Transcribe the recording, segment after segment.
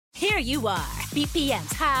Here you are,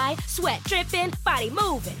 BPMs high, sweat dripping, body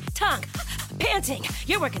moving, tongue panting.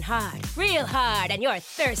 You're working hard, real hard, and you're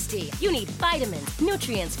thirsty. You need vitamins,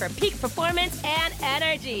 nutrients for peak performance and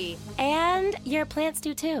energy. And your plants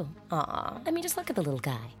do too. Aw, I mean, just look at the little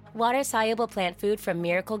guy. Water-soluble plant food from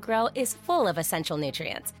Miracle Grow is full of essential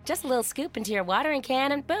nutrients. Just a little scoop into your watering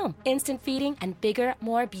can and boom, instant feeding and bigger,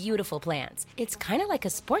 more beautiful plants. It's kind of like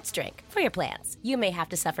a sports drink for your plants. You may have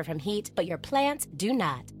to suffer from heat, but your plants do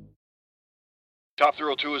not. Top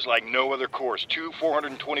Thrill 2 is like no other course. 2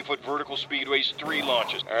 420-foot vertical speedways, 3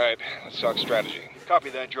 launches. All right, let's talk strategy.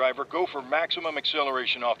 Copy that, driver. Go for maximum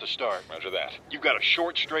acceleration off the start. Roger that. You've got a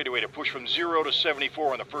short straightaway to push from 0 to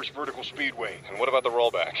 74 on the first vertical speedway. And what about the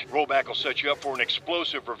rollback? Rollback will set you up for an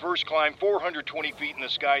explosive reverse climb 420 feet in the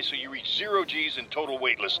sky so you reach 0 Gs in total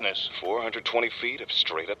weightlessness. 420 feet of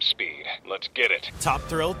straight-up speed. Let's get it. Top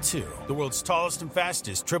Thrill 2, the world's tallest and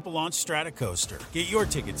fastest triple-launch stratocoaster. Get your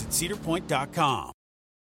tickets at cedarpoint.com.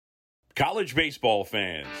 College baseball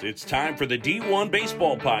fans, it's time for the D1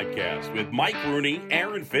 Baseball Podcast with Mike Rooney,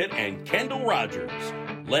 Aaron Fitt, and Kendall Rogers.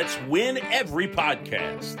 Let's win every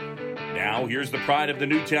podcast. Now, here's the pride of the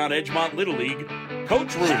Newtown Edgemont Little League,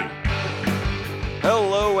 Coach Rooney.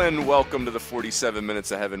 Hello and welcome to the 47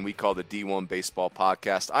 Minutes of Heaven we call the D1 Baseball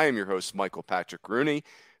Podcast. I am your host, Michael Patrick Rooney.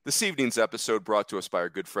 This evening's episode brought to us by our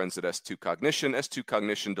good friends at S2 Cognition. S2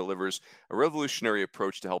 Cognition delivers a revolutionary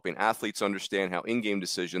approach to helping athletes understand how in-game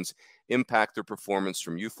decisions impact their performance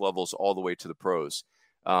from youth levels all the way to the pros.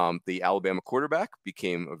 The Alabama quarterback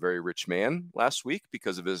became a very rich man last week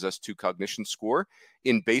because of his S2 Cognition score.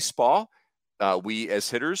 In baseball, we as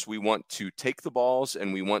hitters, we want to take the balls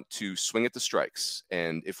and we want to swing at the strikes.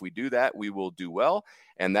 And if we do that, we will do well.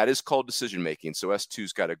 And that is called decision-making. So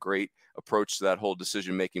S2's got a great approach to that whole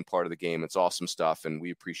decision-making part of the game. It's awesome stuff, and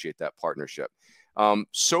we appreciate that partnership.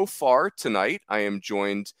 So far tonight, I am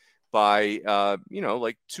joined by,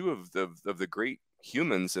 like two of the great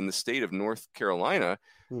humans in the state of North Carolina,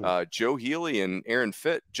 Joe Healy and Aaron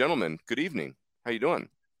Fitt. Gentlemen, good evening. How you doing?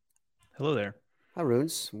 Hello there. Hi,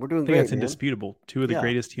 Runes. We're doing great. That's man. Indisputable. Two of the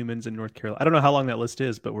greatest humans in North Carolina. I don't know how long that list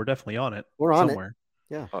is, but we're definitely on it. We're on somewhere. It.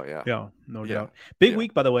 Yeah. Oh, yeah. Yeah, no doubt. Big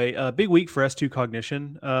week, by the way. Big week for S2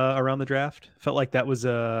 Cognition around the draft. Felt like that was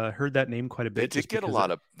heard that name quite a bit. They got a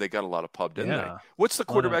lot of pub, didn't they? What's the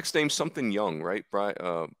quarterback's name? Something Young, right?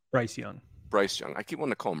 Bryce Young. Bryce Young. I keep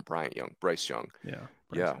wanting to call him Bryant Young. Bryce Young.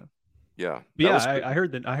 Yeah. I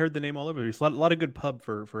heard the name all over. There's a lot of good pub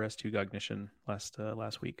for S2 Cognition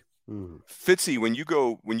last week. Fitzy, when you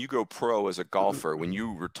go pro as a golfer, when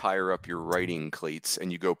you retire up your writing cleats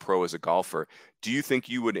and you go pro as a golfer, do you think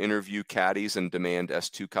you would interview caddies and demand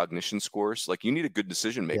S2 Cognition scores? Like, you need a good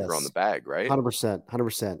decision maker on the bag, right?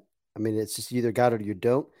 100%. I mean, it's just you either got it or you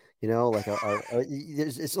don't. You know, like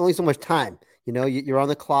it's only so much time. You know, you're on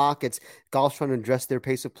the clock. It's golf's trying to address their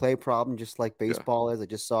pace of play problem, just like baseball is. I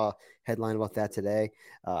just saw a headline about that today.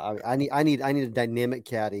 I need a dynamic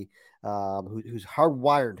caddy who's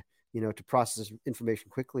hardwired, to process information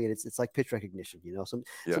quickly. And it's like pitch recognition,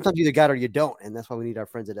 sometimes you either got it or you don't. And that's why we need our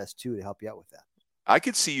friends at S2 to help you out with that. I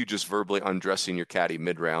could see you just verbally undressing your caddy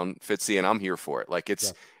mid-round, Fitzy, and I'm here for it. Like,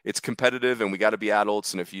 it's competitive and we got to be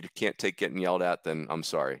adults. And if you can't take getting yelled at, then I'm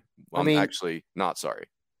sorry. I'm actually not sorry.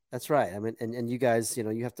 That's right. I mean, and you guys,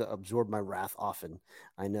 you have to absorb my wrath often.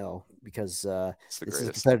 I know, because this is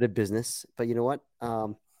a competitive business. But you know what?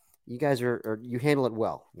 You guys you handle it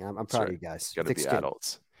well. I'm proud of you guys. Got to be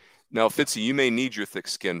adults. Now, Fitzy, you may need your thick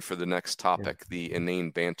skin for the next topic, the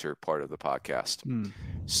inane banter part of the podcast.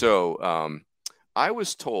 So I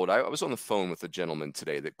was told, I was on the phone with a gentleman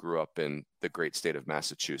today that grew up in the great state of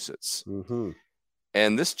Massachusetts.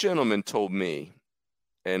 And this gentleman told me,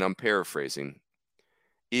 and I'm paraphrasing,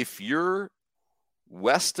 if you're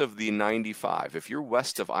west of the 95, if you're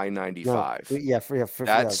west of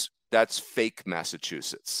I-95, that's fake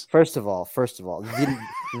Massachusetts. First of all,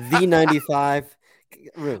 the 95.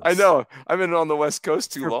 Roots. I know. I've been on the West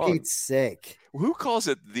Coast too long. For Pete's sake. Who calls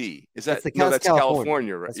it the? Is that that's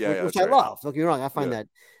California, right? Which I love. Don't get me wrong. I find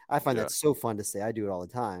that so fun to say. I do it all the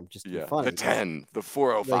time. Just to be funny. The 10, the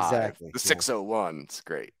 405, the 601. It's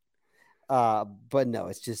great. But no,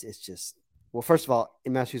 it's just. Well, first of all,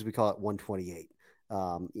 in Massachusetts we call it 128.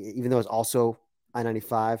 Even though it's also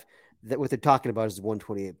I-95, that what they're talking about is the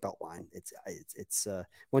 128 belt line. It's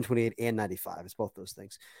 128 and 95. It's both those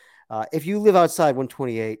things. If you live outside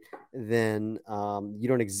 128, then you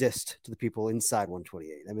don't exist to the people inside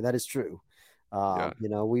 128. I mean, that is true.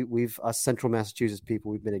 We've us Central Massachusetts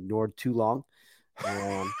people, we've been ignored too long.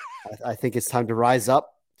 I think it's time to rise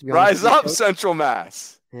up. Rise up, Central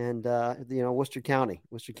Mass. And Worcester County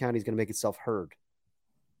is going to make itself heard.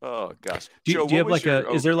 Oh gosh. Do Joe, you have what was like a?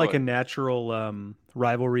 your, Is there go like a ahead. natural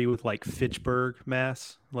rivalry with like Fitchburg,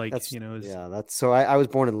 Mass? Like That's is that's so. I was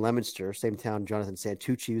born in Leominster, same town Jonathan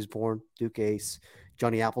Santucci was born, Duke Ace,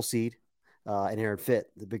 Johnny Appleseed, and Aaron Fitt,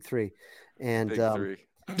 the big three, and Big three.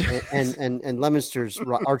 and Leominster's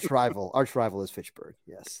arch rival is Fitchburg.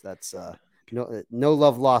 Yes, that's no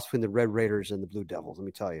love lost between the Red Raiders and the Blue Devils. Let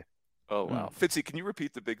me tell you. Oh wow. Fitzy, can you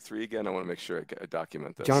repeat the big three again? I want to make sure I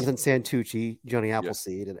document this. Jonathan Santucci, Johnny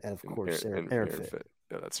Appleseed, and of course Aaron Fitt.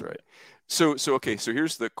 Yeah, that's right. So okay. So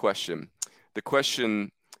here's the question. The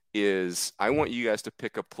question is, I want you guys to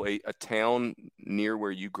pick a town near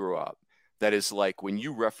where you grew up that is like, when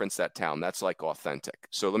you reference that town, that's like authentic.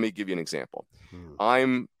 So let me give you an example.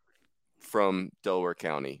 I'm from Delaware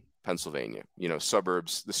County, Pennsylvania.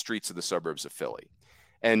 Suburbs, the streets of the suburbs of Philly.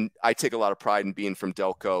 And I take a lot of pride in being from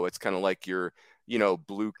Delco. It's kind of like your,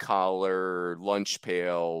 blue collar, lunch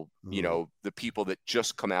pail, the people that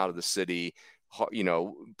just come out of the city,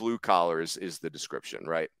 blue collar is the description,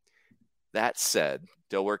 right? That said,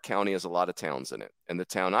 Delaware County has a lot of towns in it. And the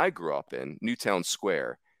town I grew up in, Newtown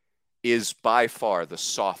Square, is by far the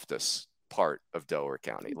softest part of Delaware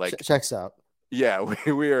County. Like, checks out. Yeah,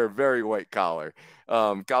 we are very white collar.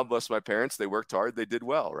 God bless my parents. They worked hard. They did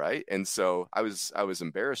well, right? And so I was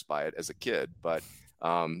embarrassed by it as a kid, but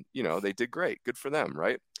they did great. Good for them,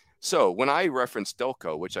 right? So when I reference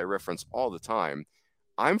Delco, which I reference all the time,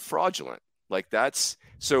 I'm fraudulent. Like that's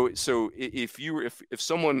so. If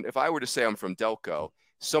I were to say I'm from Delco,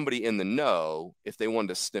 somebody in the know, if they wanted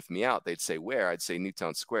to sniff me out, they'd say where. I'd say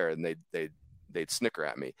Newtown Square, and they'd snicker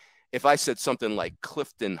at me. If I said something like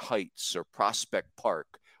Clifton Heights or Prospect Park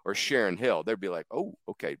or Sharon Hill, they'd be like, oh,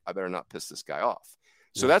 okay, I better not piss this guy off.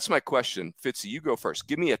 So that's my question. Fitzy, you go first.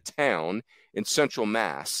 Give me a town in Central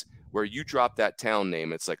Mass where you drop that town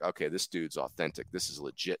name. It's like, okay, this dude's authentic. This is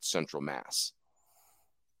legit Central Mass.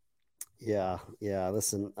 Yeah.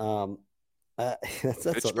 Listen, that's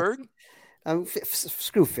Pittsburgh?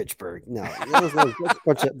 Screw Fitchburg. No,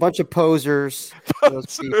 bunch of posers.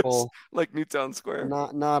 Those people like Newtown Square.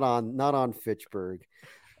 Not on Fitchburg.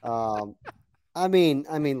 I mean,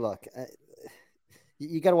 look,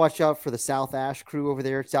 you got to watch out for the South Ash crew over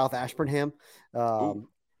there, South Ashburnham,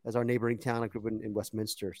 as our neighboring town. I grew up in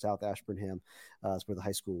Westminster. South Ashburnham is where the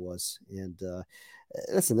high school was. And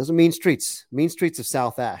listen, those are mean streets of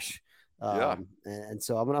South Ash. And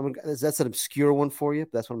so I'm that's an obscure one for you,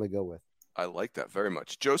 but that's what I'm gonna go with. I like that very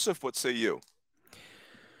much. Joseph, what say you?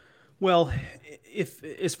 Well, if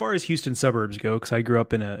as far as Houston suburbs go, because I grew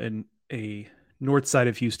up in a north side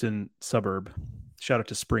of Houston suburb. Shout out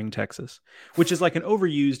to Spring, Texas, which is like an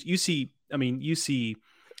overused. You see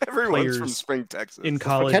everyone's from Spring, Texas in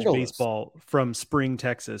college baseball from Spring,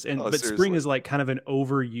 Texas, but seriously. Spring is like kind of an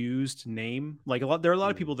overused name. Like there are a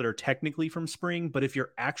lot of people that are technically from Spring, but if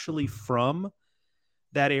you're actually from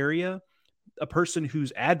that area, a person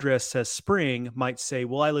whose address says Spring might say,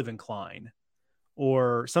 well, I live in Klein.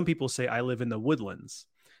 Or some people say I live in the Woodlands,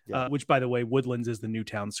 which, by the way, Woodlands is the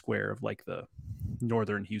Newtown Square of like the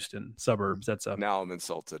northern Houston suburbs. Now I'm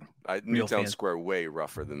insulted. Newtown Square way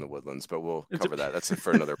rougher than the Woodlands, but we'll cover that. That's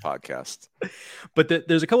for another podcast. But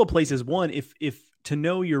there's a couple of places. One, if to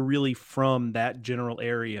know you're really from that general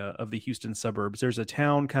area of the Houston suburbs, there's a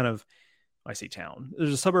town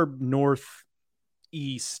there's a suburb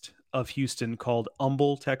northeast of Houston called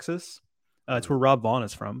Humble, Texas. It's where Rob Vaughn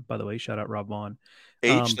is from, by the way. Shout out Rob Vaughn.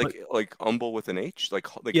 Like humble with an H, like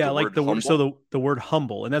the word. So the word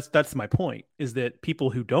humble, and that's my point, is that people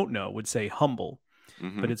who don't know would say humble,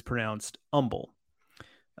 but it's pronounced humble.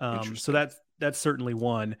 So that's certainly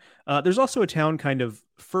one. There's also a town kind of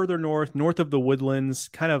further north of the Woodlands,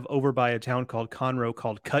 kind of over by a town called Conroe,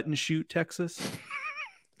 called Cut and Shoot, Texas.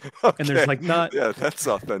 Okay. And there's like that's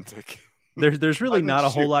authentic. There's really not a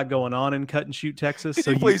whole lot going on in Cut and Shoot, Texas.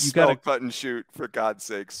 So you got to cut and shoot, for God's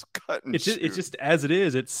sakes. Cut and shoot. It's just as it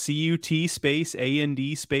is. It's CUT space AND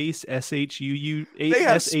space SHOOT.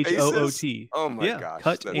 Oh my gosh!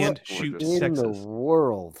 Cut and Shoot, in Texas. The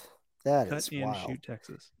world. That Cut is and wild. Shoot,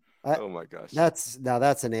 Texas. Oh my gosh!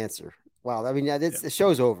 That's an answer. Wow. I mean, the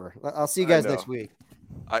show's over. I'll see you guys next week.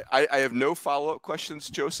 I have no follow-up questions,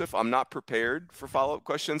 Joseph. I'm not prepared for follow-up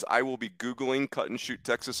questions. I will be Googling Cut and Shoot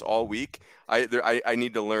Texas all week. I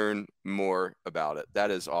need to learn more about it.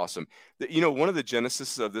 That is awesome. One of the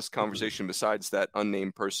genesis of this conversation, besides that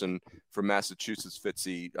unnamed person from Massachusetts,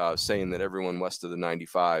 Fitzy, saying that everyone west of the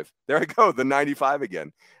 95, there I go, the 95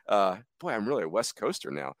 again. Boy, I'm really a West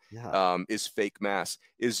Coaster now. Yeah. Is fake mass.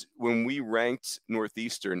 Is when we ranked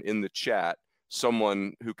Northeastern in the chat,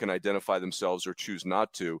 someone who can identify themselves or choose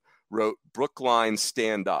not to wrote Brookline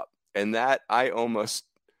stand up. And that I almost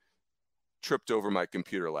tripped over my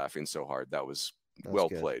computer laughing so hard. That was well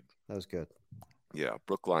good. played. That was good. Yeah,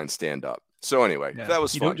 Brookline, stand up. So anyway, that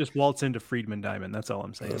was fun. You don't just waltz into Friedman Diamond. That's all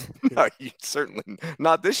I'm saying. No, you certainly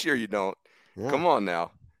not this year. You don't. Yeah. Come on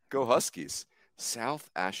now, go Huskies. South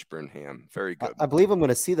Ashburnham, very good. I believe I'm going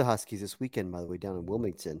to see the Huskies this weekend, by the way, down in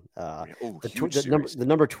Wilmington. The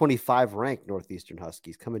number 25 ranked Northeastern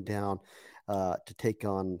Huskies coming down to take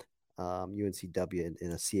on UNCW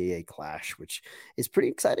in a CAA clash, which is pretty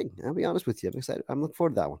exciting. I'll be honest with you. I'm excited. I'm looking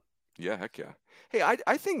forward to that one. Yeah, heck yeah. Hey,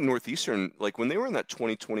 I think Northeastern, like when they were in that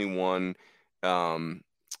 2021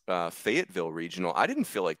 Fayetteville regional, I didn't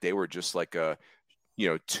feel like they were just like a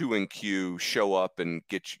 2-and-Q show up and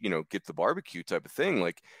get the barbecue type of thing.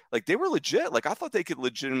 Like they were legit. Like I thought they could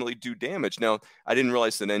legitimately do damage. Now I didn't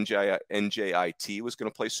realize that NJIT was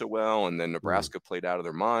going to play so well, and then Nebraska played out of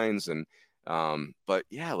their minds. And but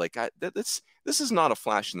yeah, like this is not a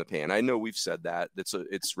flash in the pan. I know we've said that.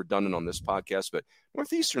 It's redundant on this podcast, but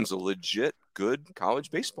Northeastern's a legit good college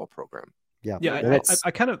baseball program. Yeah.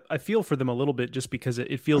 I feel for them a little bit just because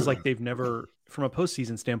it feels like they've never, from a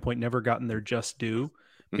postseason standpoint, never gotten their just due,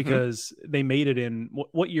 because they made it in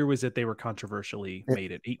what year was it? They were controversially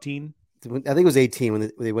made it 18. I think it was 18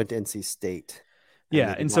 when they went to NC State.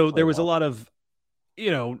 And so there was a lot of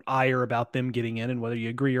ire about them getting in, and whether you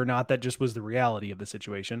agree or not, that just was the reality of the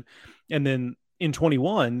situation. And then in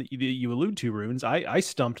 21, you allude to, Runes, I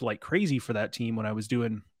stumped like crazy for that team when I was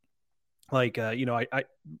doing I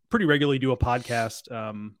pretty regularly do a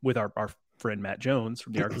podcast with our friend Matt Jones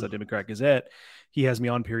from the Arkansas Democrat Gazette. He has me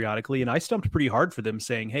on periodically, and I stumped pretty hard for them,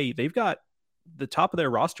 saying, hey, they've got the top of their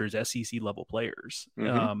rosters SEC level players.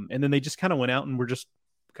 And then they just kind of went out and were just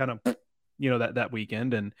kind of, that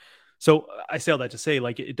weekend. And so I say all that to say,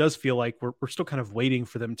 like, it does feel like we're still kind of waiting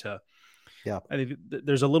for them to, I think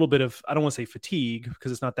there's a little bit of, I don't want to say fatigue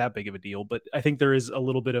because it's not that big of a deal, but I think there is a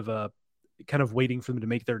little bit of a kind of waiting for them to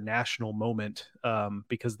make their national moment,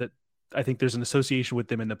 because I think there's an association with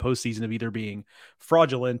them in the postseason of either being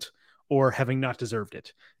fraudulent or having not deserved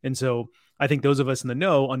it. And so I think those of us in the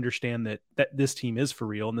know understand that this team is for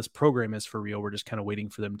real and this program is for real. We're just kind of waiting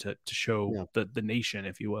for them to show the nation,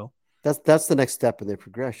 if you will. That's the next step in their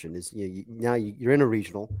progression is now you're in a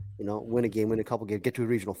regional, win a game, win a couple games, get to a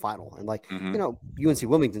regional final. And UNC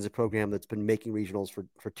Wilmington's a program that's been making regionals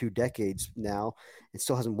for 2 decades now. It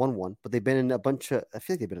still hasn't won one, but they've been in a bunch of, I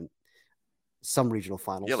feel like they've been in some regional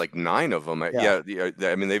finals. Yeah, like 9 of them. I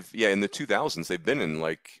mean, in the 2000s, they've been in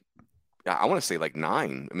I want to say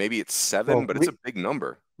 9, maybe it's 7, but it's a big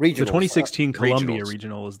number. Regionals. The 2016 Columbia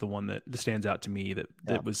Regional is the one that stands out to me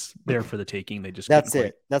that was there for the taking. They just that's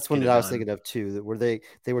it. That's one that I was thinking of too. That where they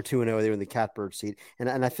were 2-0, they were in the catbird seat, and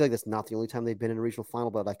I feel like that's not the only time they've been in a regional final,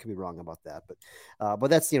 but I could be wrong about that. But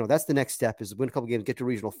that's that's the next step is win a couple games, get to a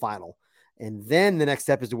regional final, and then the next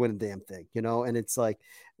step is to win a damn thing, And it's like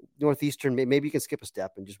Northeastern, maybe you can skip a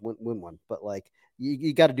step and just win one, but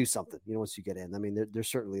you got to do something, once you get in. I mean, there's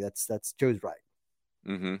certainly that's Joe's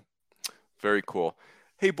right. Very cool.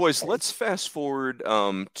 Hey boys, let's fast forward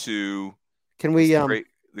to can we the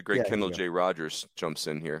great Kendall J. Rogers jumps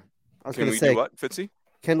in here. Can we do what, Fitzy?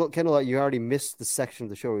 Kendall, you already missed the section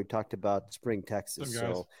of the show where we talked about Spring, Texas.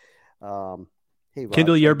 So, hey, Rod,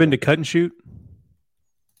 Kendall, you ever been to Cut and Shoot?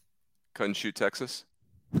 Cut and Shoot, Texas?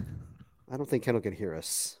 I don't think Kendall can hear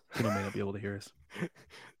us. Kendall may not be able to hear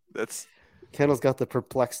us. Kendall's got the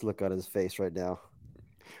perplexed look on his face right now.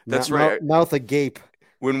 That's right. Mouth agape.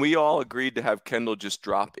 When we all agreed to have Kendall just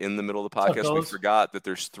drop in the middle of the podcast, we forgot that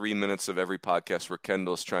there's 3 minutes of every podcast where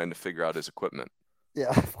Kendall's trying to figure out his equipment. Yeah,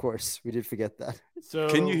 of course. We did forget that. So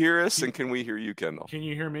can you hear us and can we hear you, Kendall? Can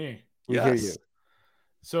you hear me? We hear you.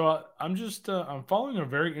 So I'm just I'm following a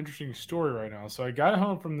very interesting story right now. So I got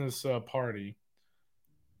home from this party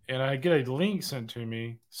and I get a link sent to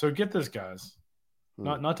me. So get this, guys,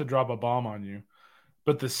 not to drop a bomb on you,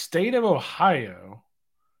 but the state of Ohio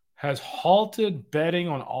has halted betting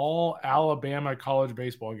on all Alabama college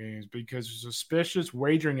baseball games because of suspicious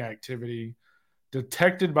wagering activity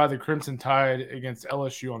detected by the Crimson Tide against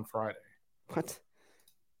LSU on Friday. What?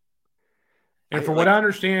 And from what I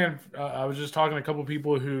understand, I was just talking to a couple of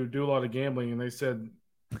people who do a lot of gambling, and they said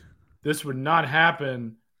this would not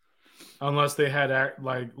happen unless they had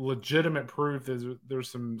legitimate proof that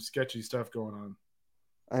there's some sketchy stuff going on.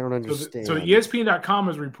 I don't understand. So ESPN.com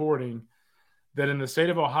is reporting that in the state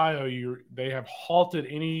of Ohio, they have halted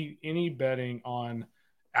any betting on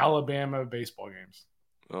Alabama baseball games.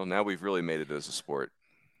 Well, now we've really made it as a sport.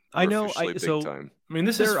 I know. Time. I mean,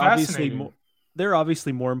 this is fascinating. There are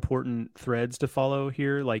obviously more important threads to follow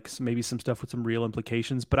here, like maybe some stuff with some real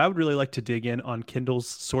implications. But I would really like to dig in on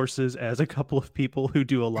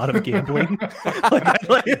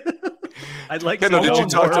I'd like Kendall, to did know you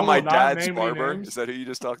talk more. to my will not dad's name any barber? names. Is that who you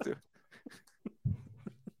just talked to?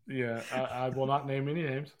 Yeah, I will not name any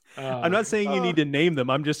names. I'm not saying you need to name them.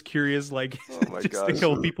 I'm just curious, like, Oh my just gosh. think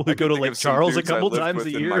of people who I go can to think Lake of some Charles a dudes I couple lived times with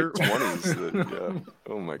a in my year. 20s. Yeah.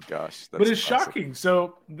 Oh my gosh. But it's classic. shocking.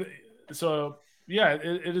 So yeah,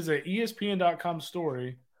 it is a ESPN.com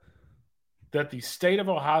story that the state of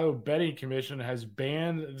Ohio betting commission has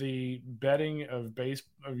banned the betting of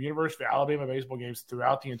University of Alabama baseball games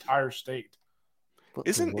throughout the entire state.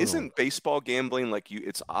 Isn't baseball gambling like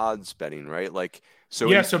it's odds betting, right? Like so.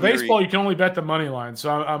 Yeah, in so theory, baseball you can only bet the money line. So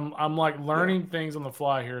I'm like learning things on the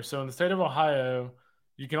fly here. So in the state of Ohio,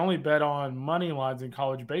 you can only bet on money lines in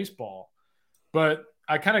college baseball. But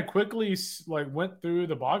I kind of quickly went through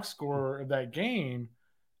the box score of that game,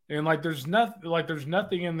 and there's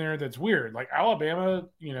nothing in there that's weird. Like Alabama,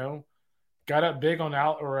 got up big on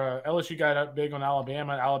LSU got up big on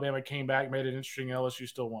Alabama. Alabama came back, made it interesting. And LSU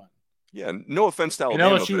still won. Yeah, no offense to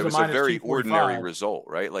Alabama, LSU but it was a very 245. ordinary result,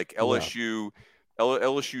 right? Like LSU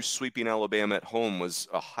sweeping Alabama at home was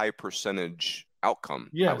a high percentage outcome.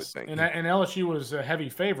 Yes, I would think. and LSU was a heavy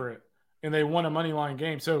favorite, and they won a money line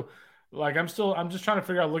game. So, I'm just trying to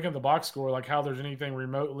figure out, looking at the box score, like how there's anything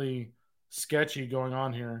remotely sketchy going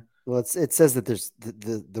on here. Well, it says that there's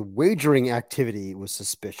the wagering activity was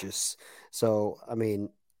suspicious. So, I mean,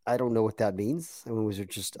 I don't know what that means. I mean, was it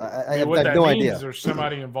just I have no idea. There's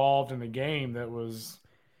somebody involved in the game that was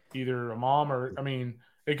either a mom or, I mean,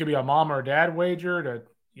 it could be a mom or a dad wagered.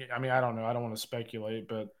 I don't know. I don't want to speculate,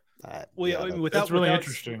 but it's really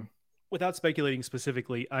interesting. Without speculating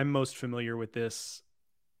specifically, I'm most familiar with this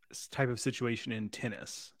type of situation in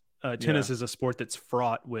tennis. Tennis is a sport that's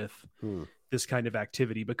fraught with this kind of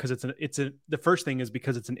activity because the first thing is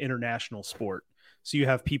because it's an international sport. So you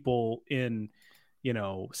have people in,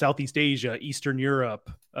 Southeast Asia, Eastern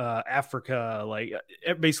Europe, Africa, like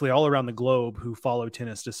basically all around the globe who follow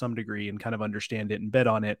tennis to some degree and kind of understand it and bet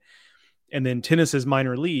on it. And then tennis's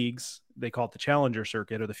minor leagues, they call it the Challenger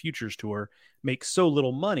Circuit or the Futures Tour, make so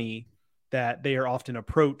little money that they are often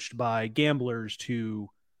approached by gamblers to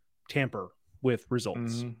tamper with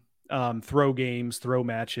results, throw games, throw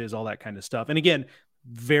matches, all that kind of stuff. And again,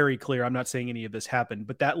 very clear, I'm not saying any of this happened,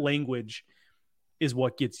 but that language is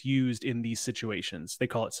what gets used in these situations. They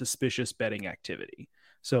call it suspicious betting activity.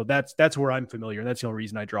 So that's where I'm familiar. That's the only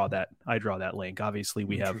reason I draw that link. Obviously,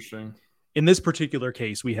 we have, in this particular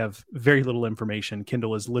case, we have very little information.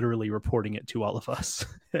 Kendall is literally reporting it to all of us,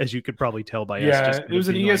 as you could probably tell by us. Yeah, it was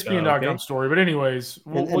an ESPN.com story. But anyways,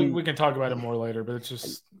 we can talk about it more later. But it's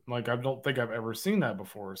just I don't think I've ever seen that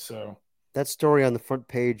before. So that story on the front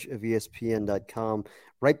page of ESPN.com,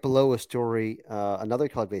 right below a story, another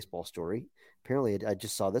college baseball story. Apparently, I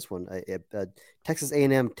just saw this one. Texas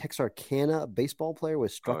A&M Texarkana baseball player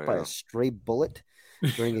was struck by a stray bullet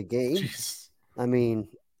during a game. I mean,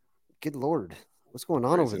 good Lord, what's going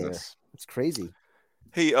on over there? It's crazy.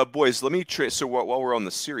 Hey, boys, let me so while we're on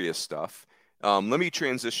the serious stuff, let me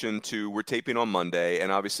transition to, we're taping on Monday,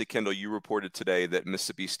 and obviously, Kendall, you reported today that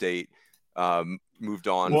Mississippi State moved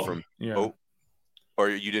on from. Yeah. Oh, or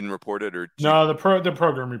you didn't report it, or no? The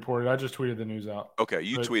program reported. I just tweeted the news out. Okay,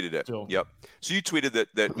 you tweeted it. Still. Yep. So you tweeted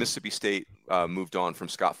that Mississippi State moved on from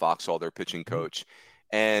Scott Foxhall, their pitching coach,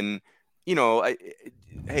 and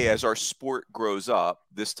hey, as our sport grows up,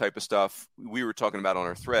 this type of stuff we were talking about on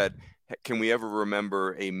our thread. Can we ever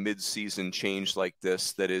remember a mid-season change like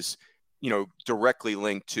this that is, directly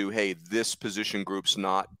linked to, hey, this position group's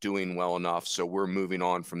not doing well enough, so we're moving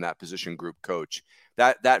on from that position group coach?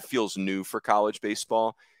 That feels new for college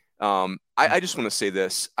baseball. I just want to say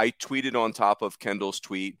this. I tweeted on top of Kendall's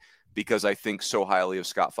tweet because I think so highly of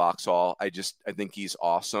Scott Foxhall. I think he's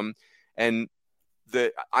awesome. And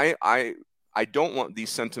I don't want these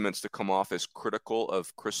sentiments to come off as critical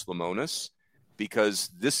of Chris Lemonis, because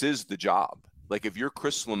this is the job. Like, if you're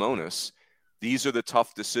Chris Lemonis, these are the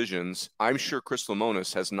tough decisions. I'm sure Chris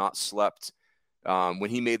Lemonis has not slept when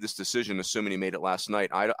he made this decision, assuming he made it last night.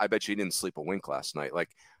 I bet you he didn't sleep a wink last night. Like,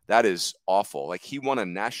 that is awful. Like, he won a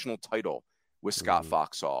national title with Scott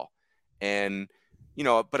Foxhall. And,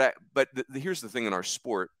 but here's the thing in our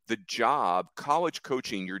sport, the job, college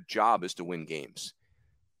coaching, your job is to win games.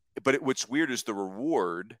 But what's weird is the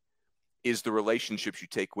reward is the relationships you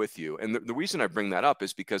take with you. And the reason I bring that up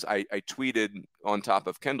is because I tweeted on top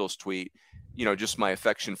of Kendall's tweet, just my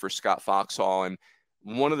affection for Scott Foxhall. And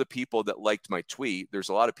one of the people that liked my tweet, there's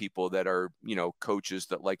a lot of people that are, coaches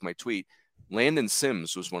that like my tweet. Landon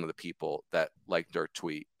Sims was one of the people that liked our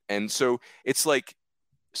tweet. And so it's like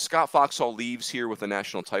Scott Foxhall leaves here with a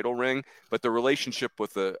national title ring, but the relationship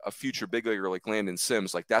with a future big leaguer like Landon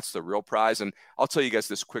Sims, like, that's the real prize. And I'll tell you guys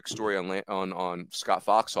this quick story on Scott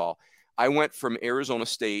Foxhall. I went from Arizona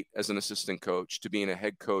State as an assistant coach to being a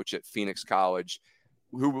head coach at Phoenix College,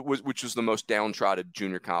 which was the most downtrodden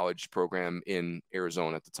junior college program in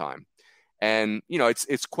Arizona at the time. And,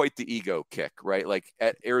 it's quite the ego kick, right? Like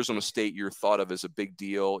at Arizona State, you're thought of as a big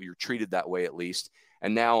deal. You're treated that way, at least.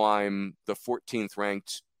 And now I'm the 14th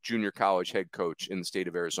ranked junior college head coach in the state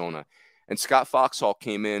of Arizona. And Scott Foxhall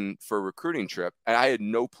came in for a recruiting trip, and I had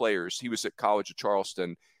no players. He was at College of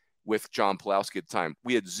Charleston with John Pulowski at the time.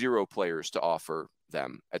 We had 0 players to offer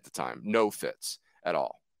them at the time, no fits at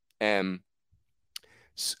all. And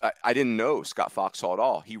I didn't know Scott Foxhall at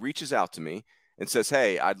all. He reaches out to me and says,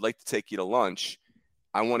 "Hey, I'd like to take you to lunch.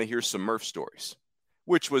 I want to hear some Murph stories,"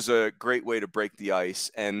 which was a great way to break the ice.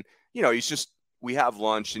 And, we have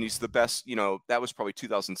lunch, and he's the best, that was probably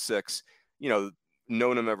 2006,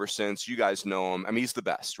 known him ever since. You guys know him. I mean, he's the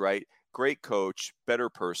best, right? Great coach, better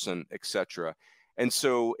person, etc. And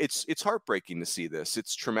so it's heartbreaking to see this.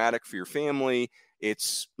 It's traumatic for your family.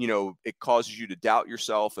 It's, it causes you to doubt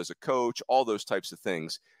yourself as a coach, all those types of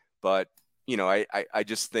things. But, I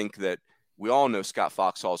just think that we all know Scott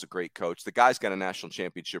Foxhall is a great coach. The guy's got a national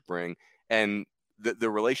championship ring, and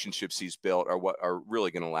the relationships he's built are what are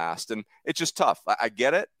really going to last. And it's just tough. I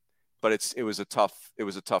get it, but it was a tough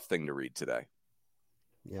thing to read today.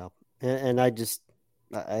 Yeah. And I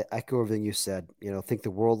echo everything you said, think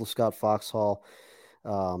the world of Scott Foxhall.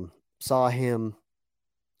 Saw him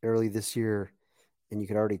early this year, and you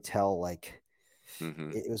could already tell, like,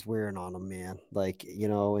 it was wearing on him, man. Like,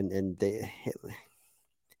 and they,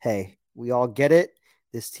 hey, we all get it.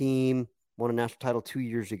 This team won a national title 2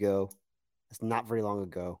 years ago. It's not very long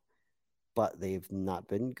ago, but they've not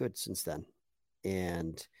been good since then.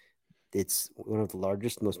 And it's one of the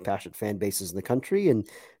largest, most passionate fan bases in the country. And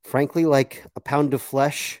frankly, like, a pound of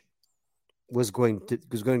flesh was going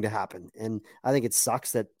to happen. And I think it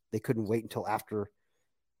sucks that they couldn't wait until after,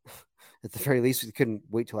 at the very least, we couldn't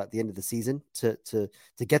wait till at the end of the season to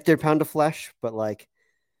get their pound of flesh. But, like,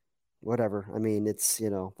 whatever. I mean, it's,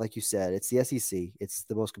 like you said, it's the SEC. It's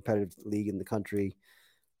the most competitive league in the country.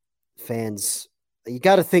 Fans, you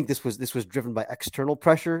got to think this was driven by external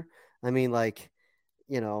pressure. I mean, like,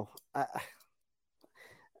 I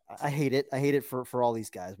hate it. I hate it for all these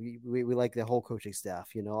guys. We like the whole coaching staff,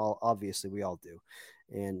 obviously we all do.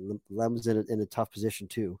 And Lem's in a tough position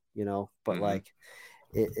too, but like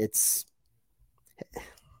it's,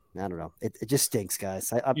 I don't know. It just stinks,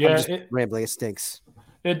 guys. I'm just rambling. It stinks.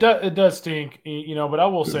 It does stink, but I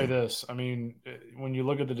will say this. I mean, when you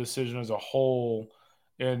look at the decision as a whole,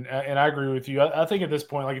 and I agree with you. I think at this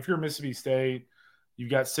point, like, if you're Mississippi State,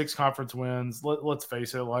 you've got 6 conference wins. Let's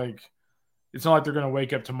face it, like, it's not like they're going to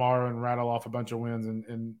wake up tomorrow and rattle off a bunch of wins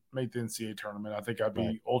and make the NCAA tournament. I think I'd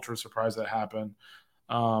be ultra surprised that happened.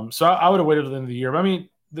 So I would have waited till the end of the year. But I mean,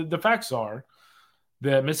 the facts are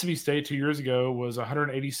that Mississippi State 2 years ago was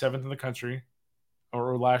 187th in the country,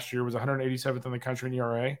 or last year was 187th in the country in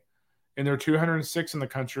ERA, and they're 206 in the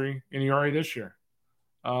country in ERA this year.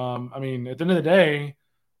 I mean, at the end of the day,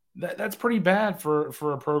 that's pretty bad for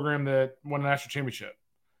a program that won a national championship,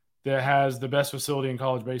 that has the best facility in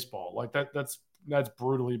college baseball. Like, that's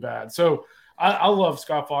brutally bad. So I love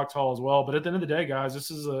Scott Foxhall as well. But at the end of the day, guys,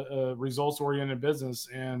 this is a results-oriented business,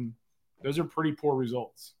 and those are pretty poor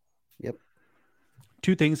results. Yep.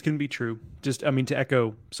 2 things can be true. To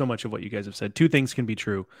echo so much of what you guys have said, 2 things can be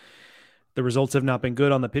true. The results have not been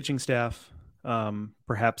good on the pitching staff.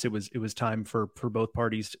 Perhaps it was time for both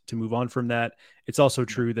parties to move on from that. It's also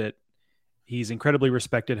true that he's incredibly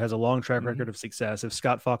respected, has a long track record of success. If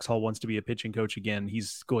Scott Foxhall wants to be a pitching coach again,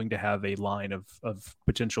 he's going to have a line of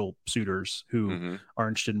potential suitors who are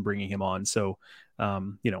interested in bringing him on. So,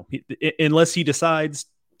 unless he decides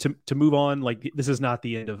to move on, like, this is not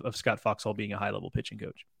the end of Scott Foxhall being a high-level pitching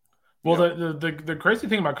coach. Well, the crazy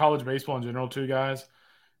thing about college baseball in general, too, guys,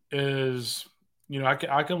 is,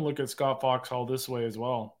 I can look at Scott Foxhall this way as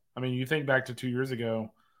well. I mean, you think back to 2 years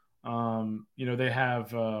ago, they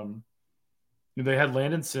had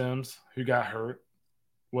Landon Sims, who got hurt.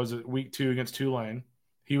 Was it week 2 against Tulane?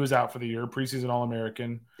 He was out for the year, preseason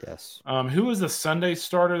All-American. Yes. Who was the Sunday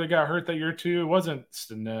starter that got hurt that year too? It wasn't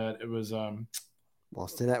Stinnett. It was well,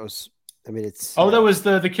 Stinnett was. I mean, it's. Oh, that was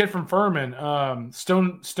the kid from Furman.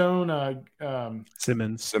 Stone. Simmons.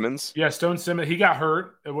 Yeah, Stone Simmons. He got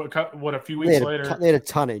hurt. What a few weeks later. They had a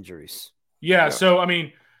ton of injuries. Yeah. So I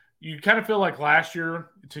mean, you kind of feel like last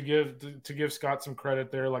year, to give Scott some credit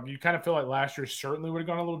there, like, you kind of feel like last year certainly would have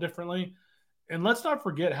gone a little differently. And let's not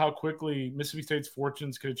forget how quickly Mississippi State's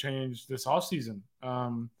fortunes could have changed this offseason.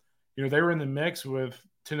 They were in the mix with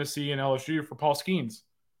Tennessee and LSU for Paul Skeens.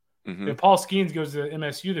 If Paul Skeens goes to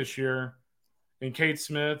MSU this year, and Cade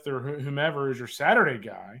Smith or whomever is your Saturday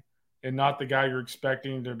guy, and not the guy you're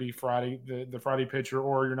expecting to be Friday, the Friday pitcher,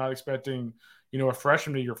 or you're not expecting, a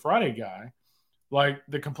freshman to be your Friday guy, like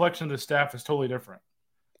the complexion of the staff is totally different.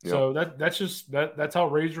 Yep. So that's how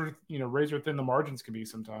razor thin the margins can be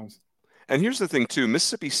sometimes. And here's the thing too,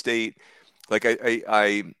 Mississippi State, like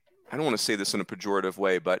I don't want to say this in a pejorative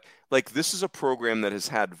way, but like this is a program that has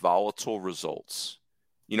had volatile results.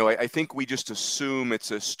 I think we just assume it's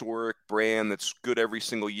a historic brand that's good every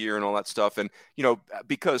single year and all that stuff. And,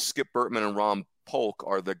 because Skip Bertman and Ron Polk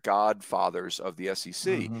are the godfathers of the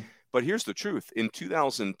SEC. Mm-hmm. But here's the truth. In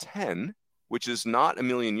 2010, which is not a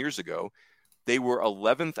million years ago, they were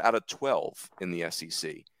 11th out of 12 in the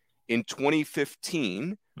SEC. In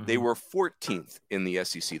 2015, they were 14th in the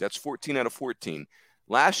SEC. That's 14 out of 14.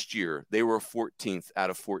 Last year, they were 14th out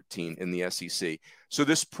of 14 in the SEC. So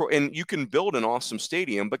and you can build an awesome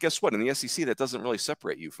stadium, but guess what? In the SEC, that doesn't really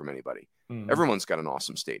separate you from anybody. Everyone's got an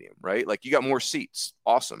awesome stadium, right? Like you got more seats.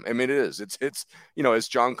 Awesome. I mean, it is. It's as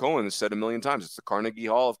John Cohen has said a million times, it's the Carnegie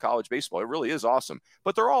Hall of college baseball. It really is awesome,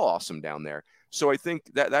 but they're all awesome down there. So I think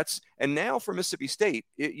and now for Mississippi State,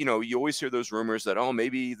 you always hear those rumors that,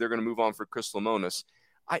 maybe they're going to move on for Chris Lemonis.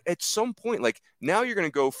 At some point, like now you're going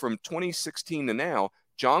to go from 2016 to now,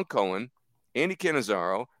 John Cohen, Andy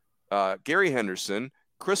Cannizaro, Gary Henderson,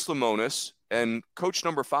 Chris Lemonis, and coach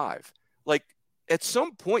number 5. Like at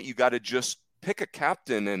some point you got to just pick a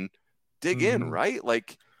captain and dig in, right?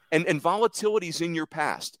 Like, and volatility's in your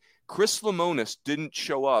past. Chris Lemonis didn't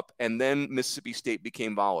show up and then Mississippi State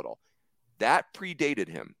became volatile. That predated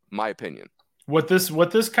him, my opinion. What this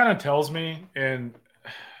kind of tells me, and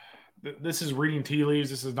this is reading tea leaves.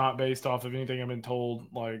 This is not based off of anything I've been told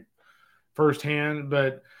like firsthand,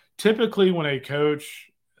 but typically when a coach,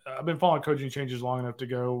 I've been following coaching changes long enough to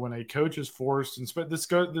go, when a coach is forced, and this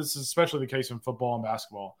is especially the case in football and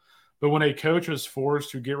basketball, but when a coach is forced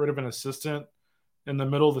to get rid of an assistant in the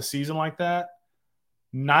middle of the season like that,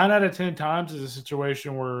 9 out of 10 times is a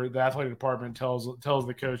situation where the athletic department tells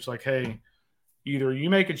the coach, like, hey, either you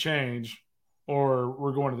make a change or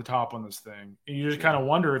we're going to the top on this thing. And you just kind of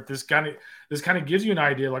wonder if this kind of gives you an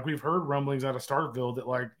idea. Like we've heard rumblings out of Starkville that,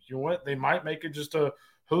 like, they might make it just a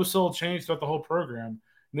wholesale change throughout the whole program.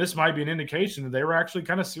 And this might be an indication that they were actually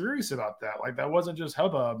kind of serious about that. Like that wasn't just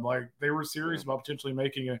hubbub. Like they were serious about potentially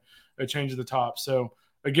making a change at the top. So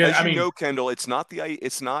again, Kendall,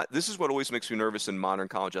 this is what always makes me nervous in modern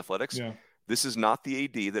college athletics. Yeah. This is not the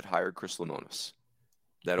AD that hired Chris Lemonis.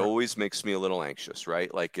 That always makes me a little anxious,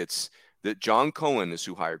 right? Like it's that John Cohen is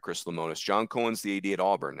who hired Chris Lemonis. John Cohen's the AD at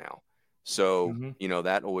Auburn now. So,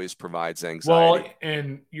 that always provides anxiety. Well,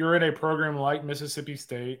 and you're in a program like Mississippi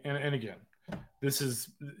State. And again, this is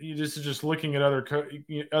just looking at other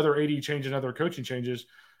AD change and other coaching changes.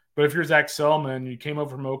 But if you're Zach Selman, you came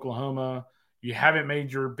over from Oklahoma, you haven't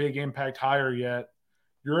made your big impact hire yet.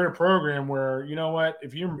 You're in a program where, you know what,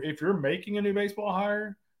 if you're making a new baseball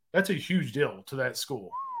hire, that's a huge deal to that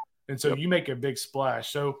school. And so you make a big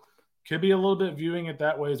splash. So could be a little bit viewing it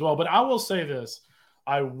that way as well. But I will say this.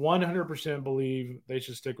 I 100% believe they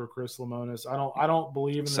should stick with Chris Lemonis. I don't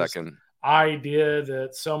believe in this idea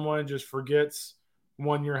that someone just forgets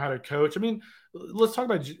 1 year how to coach. I mean, let's talk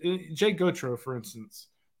about Jake Gautreaux, for instance.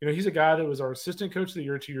 He's a guy that was our assistant coach of the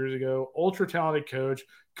year 2 years ago, ultra talented coach,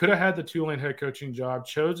 could have had the Tulane head coaching job,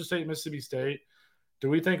 chose to stay at Mississippi State. Do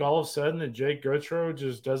we think all of a sudden that Jake Gautreaux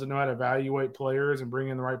just doesn't know how to evaluate players and bring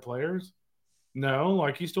in the right players? No,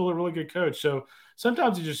 like he's still a really good coach. So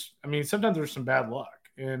sometimes sometimes there's some bad luck.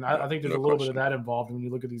 And I think there's a little bit of that involved when you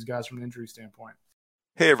look at these guys from an injury standpoint.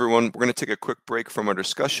 Hey, everyone. We're going to take a quick break from our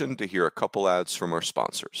discussion to hear a couple ads from our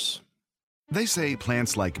sponsors. They say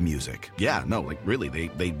plants like music. Yeah, no, like really,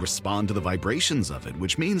 they respond to the vibrations of it,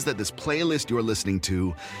 which means that this playlist you're listening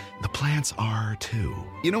to, the plants are too.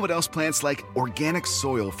 You know what else plants like? Organic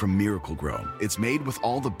soil from Miracle-Gro. It's made with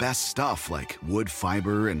all the best stuff like wood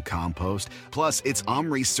fiber and compost. Plus, it's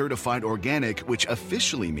OMRI certified organic, which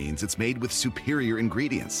officially means it's made with superior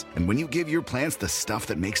ingredients. And when you give your plants the stuff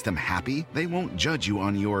that makes them happy, they won't judge you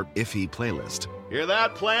on your iffy playlist. Hear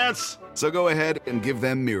that, plants? So go ahead and give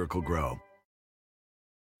them Miracle-Gro.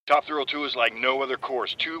 Top Thrill 2 is like no other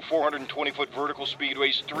course. 2 420-foot vertical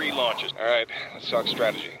speedways, 3 launches. All right, let's talk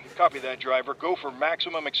strategy. Copy that, driver. Go for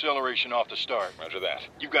maximum acceleration off the start. Roger that.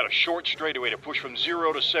 You've got a short straightaway to push from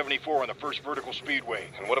 0 to 74 on the first vertical speedway.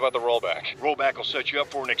 And what about the rollback? Rollback will set you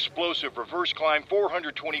up for an explosive reverse climb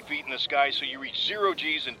 420 feet in the sky so you reach 0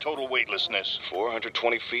 G's in total weightlessness.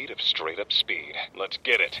 420 feet of straight-up speed. Let's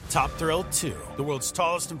get it. Top Thrill 2, the world's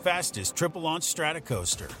tallest and fastest triple-launch strata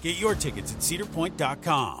coaster. Get your tickets at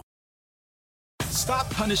cedarpoint.com. Stop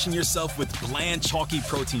punishing yourself with bland, chalky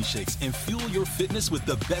protein shakes and fuel your fitness with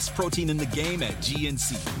the best protein in the game at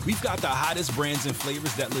GNC. We've got the hottest brands and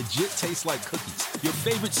flavors that legit taste like cookies, your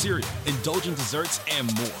favorite cereal, indulgent desserts,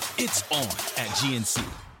 and more. It's on at GNC.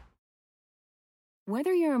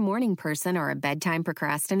 Whether you're a morning person or a bedtime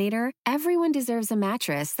procrastinator, everyone deserves a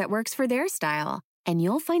mattress that works for their style. And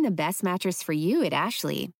you'll find the best mattress for you at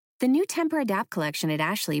Ashley. The new Temper-Adapt collection at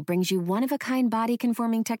Ashley brings you one-of-a-kind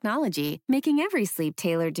body-conforming technology, making every sleep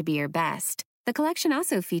tailored to be your best. The collection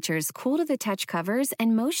also features cool-to-the-touch covers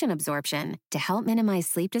and motion absorption to help minimize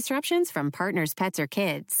sleep disruptions from partners, pets, or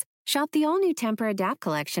kids. Shop the all-new Temper-Adapt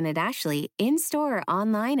collection at Ashley, in-store or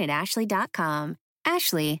online at ashley.com.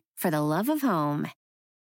 Ashley, for the love of home.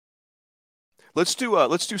 Let's do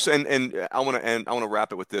and I want to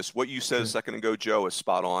wrap it with this. What you said a second ago, Joe, is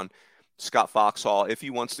spot on. Scott Foxhall, if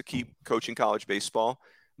he wants to keep coaching college baseball,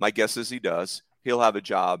 my guess is he does. He'll have a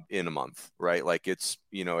job in a month, right? Like it's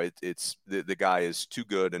the guy is too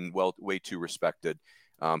good and way too respected.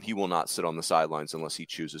 He will not sit on the sidelines unless he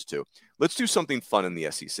chooses to. Let's do something fun in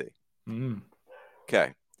the SEC.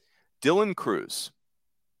 Okay. Dylan Cruz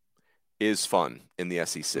is fun in the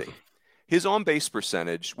SEC. His on-base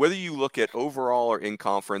percentage, whether you look at overall or in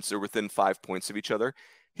conference, they're within 5 points of each other.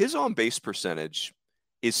 His on-base percentage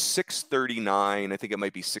is 639. I think it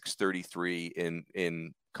might be 633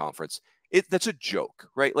 in conference. That's a joke,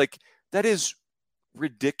 right? Like, that is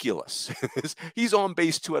ridiculous. He's on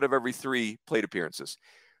base 2 out of every 3 plate appearances.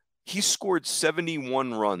 He's scored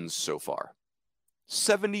 71 runs so far.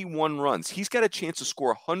 71 runs. He's got a chance to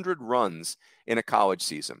score 100 runs in a college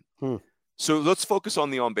season. So let's focus on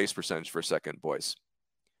the on-base percentage for a second, boys.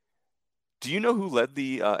 Do you know who led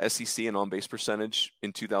the SEC in on-base percentage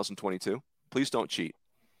in 2022? Please don't cheat.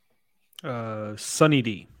 Sonny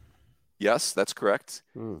D. Yes, that's correct.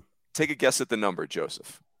 Take a guess at the number,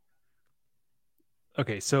 Joseph.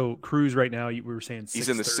 Okay, so Cruz right now, we were saying he's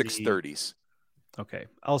in the 630s. Okay,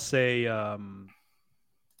 I'll say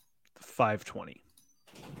 520.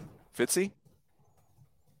 Fitzy?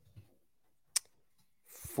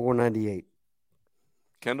 498.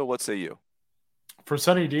 Kendall, what say you? For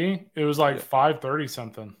Sonny D, it was like 530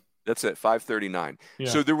 something. That's it, 539. Yeah.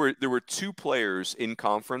 So there were 2 players in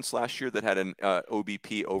conference last year that had an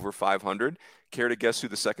OBP over 500. Care to guess who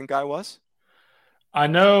the second guy was? I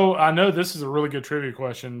know this is a really good trivia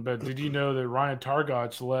question, but did you know that Ryan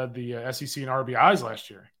Targac led the SEC in RBIs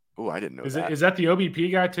last year? Oh, I didn't know Is that the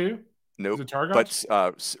OBP guy too? Nope. Is it Targac?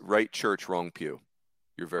 But right church, wrong pew.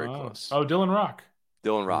 You're very close. Oh, Dylan Rock.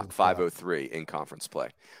 Dylan Rock, 503 in conference play.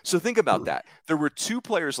 So think about that. There were 2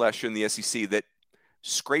 players last year in the SEC that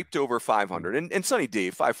scraped over 500, and Sonny D,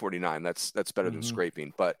 549. That's better than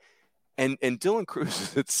scraping. But and Dylan Cruz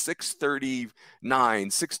is at 639,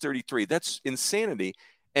 633. That's insanity.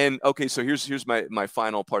 And okay, so here's my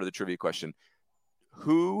final part of the trivia question.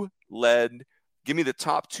 Who led? Give me the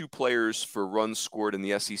top 2 players for runs scored in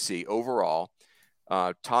the SEC overall.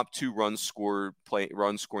 Top 2 run scoring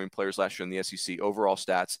players last year in the SEC overall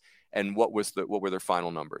stats, and what were their final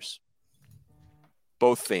numbers?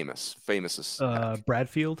 Both famous.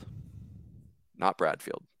 Bradfield? Not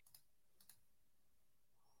Bradfield.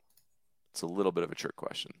 It's a little bit of a trick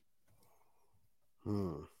question.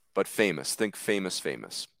 But famous. Think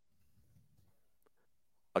famous.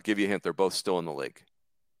 I'll give you a hint. They're both still in the league.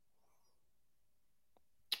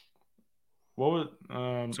 What was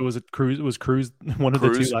so was it Cruz? Was Cruz one of the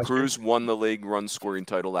 2 last year? Cruz won the league run scoring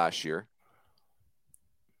title last year.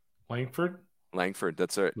 Langford,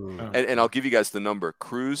 that's it. And I'll give you guys the number.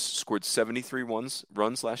 Cruz scored 73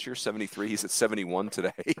 runs last year, 73. He's at 71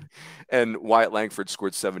 today. And Wyatt Langford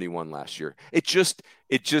scored 71 last year. When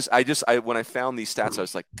I found these stats, I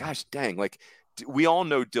was like, gosh dang, like we all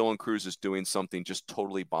know Dylan Cruz is doing something just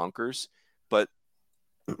totally bonkers, but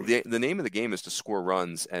the name of the game is to score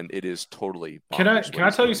runs, and it is totally bonkers. Can I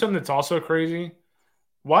tell you something that's also crazy?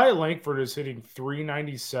 Wyatt Langford is hitting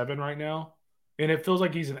 397 right now. And it feels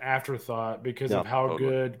like he's an afterthought because of how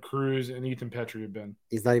good Cruz and Ethan Petrie have been.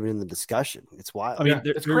 He's not even in the discussion. It's wild. I mean,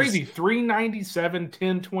 it's crazy. 397,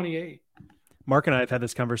 1028. Mark and I have had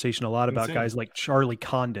this conversation a lot about guys like Charlie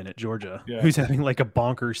Condon at Georgia, who's having like a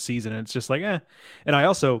bonkers season. And it's just like, And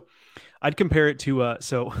I'd compare it to,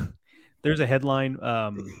 so there's a headline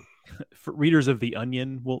for readers of The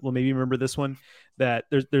Onion will maybe remember this one, that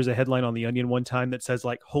there's a headline on The Onion one time that says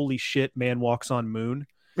like, holy shit, man walks on moon.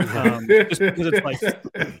 Just because it's like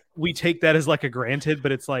we take that as like a granted,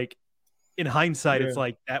 but it's like in hindsight, it's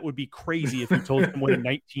like that would be crazy if you told someone in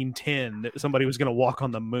 1910 that somebody was going to walk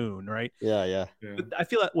on the moon, right? Yeah. But I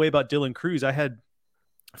feel that way about Dylan Cruz. I had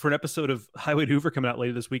for an episode of Highway to Hoover coming out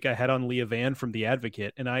later this week, I had on Leah Van from The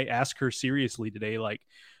Advocate, and I asked her seriously today, like,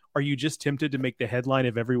 are you just tempted to make the headline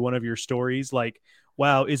of every one of your stories? Like,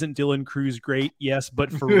 wow, isn't Dylan Cruz great? Yes,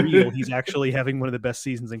 but for real, he's actually having one of the best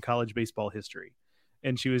seasons in college baseball history.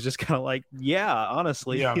 And she was just kind of like, yeah,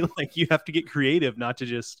 honestly, like you have to get creative, not to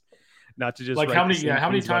just like how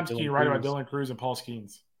many times can you write about Dylan Cruz and Paul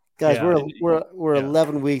Skeens? Guys, we're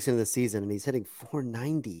 11 weeks into the season and he's hitting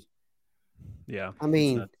 490. Yeah. I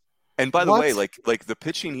mean, and by the way, like the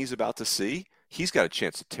pitching he's about to see, he's got a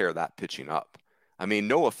chance to tear that pitching up. I mean,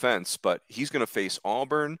 no offense, but he's going to face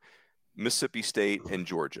Auburn, Mississippi State, and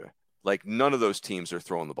Georgia. Like, none of those teams are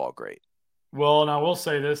throwing the ball great. Well, and I will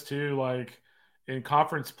say this too, like in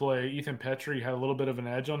conference play, Ethan Petrie had a little bit of an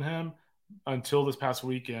edge on him until this past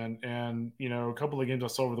weekend. And, you know, a couple of games I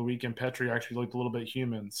saw over the weekend, Petrie actually looked a little bit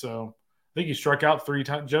human. So I think he struck out 3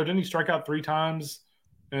 times. Joe, didn't he strike out 3 times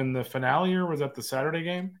in the finale, or was that the Saturday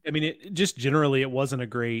game? I mean, it just generally, it wasn't a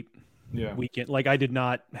great weekend. Like, I did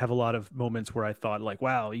not have a lot of moments where I thought like,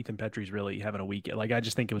 wow, Ethan Petrie's really having a weekend. Like, I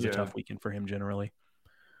just think it was a tough weekend for him generally.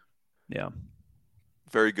 Yeah.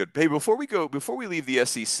 Very good. Hey, before we leave the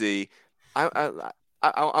SEC, I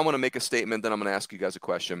want to make a statement, then I'm going to ask you guys a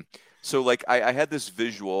question. So, like, I had this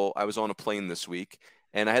visual. I was on a plane this week,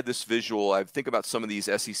 and I had this visual. I think about some of these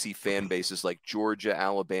SEC fan bases like Georgia,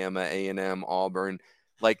 Alabama, A&M, Auburn.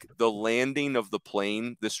 Like, the landing of the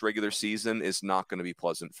plane this regular season is not going to be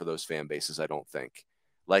pleasant for those fan bases, I don't think.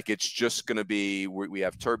 Like, it's just going to be, we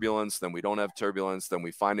have turbulence, then we don't have turbulence, then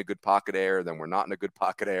we find a good pocket air, then we're not in a good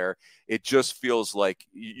pocket air. It just feels like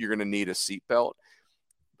you're going to need a seatbelt.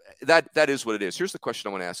 That is what it is. Here's the question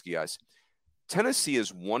I want to ask you guys. Tennessee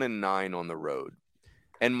is 1-9 on the road.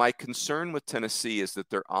 And my concern with Tennessee is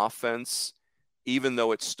that their offense, even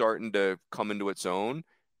though it's starting to come into its own,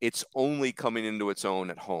 it's only coming into its own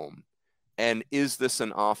at home. And is this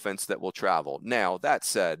an offense that will travel? Now, that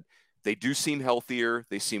said, they do seem healthier.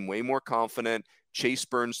 They seem way more confident. Chase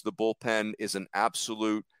Burns, the bullpen, is an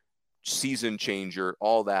absolute season changer,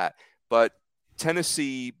 all that. But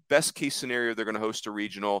Tennessee, best case scenario, they're going to host a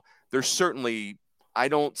regional. There's certainly, I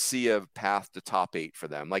don't see a path to top 8 for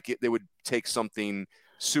them. Like, they would take something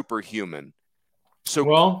superhuman.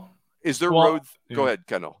 So, is there road? Go ahead,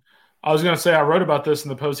 Kendall. I was going to say, I wrote about this in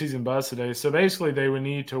the postseason buzz today. So basically, they would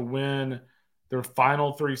need to win their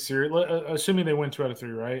final 3 series, assuming they win 2 out of 3,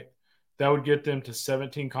 right? That would get them to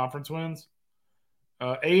 17 conference wins.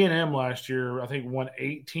 A&M last year, I think, won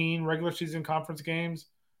 18 regular season conference games,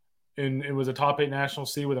 and it was a top 8 national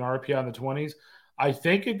seed with an RPI in the 20s. I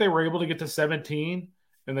think if they were able to get to 17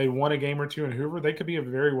 and they won a game or 2 in Hoover, they could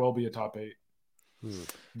very well be a top 8.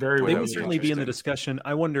 They would certainly be in the discussion.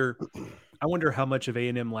 I wonder how much of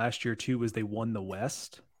A&M last year too was they won the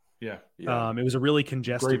West. Yeah. It was a really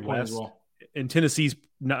congested West, and Tennessee's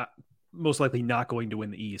most likely not going to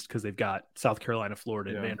win the East because they've got South Carolina,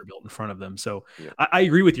 Florida, and Vanderbilt in front of them. So I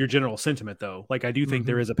agree with your general sentiment, though. Like, I do think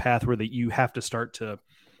there is a path where that you have to start to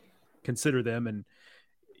consider them, and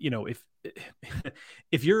you know,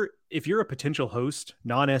 if you're a potential host,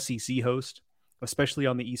 non-SEC host, especially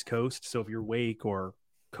on the East Coast. So if you're Wake or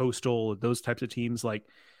Coastal, those types of teams, like,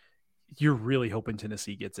 you're really hoping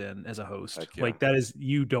Tennessee gets in as a host. Like, that is,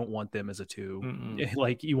 you don't want them as a 2.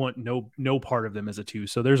 Like, you want no part of them as a 2.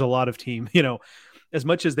 So there's a lot of team, you know, as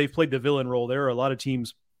much as they've played the villain role, there are a lot of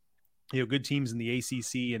teams, you know, good teams in the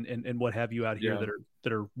ACC and what have you out here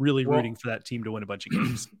that are really rooting for that team to win a bunch of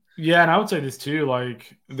games. Yeah. And I would say this too,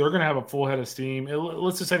 like, they're going to have a full head of steam.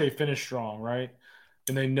 Let's just say they finish strong, right?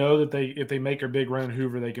 And they know that if they make a big run in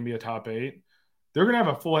Hoover, they can be a top 8. They're going to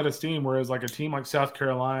have a full head of steam, whereas like a team like South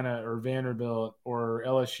Carolina or Vanderbilt or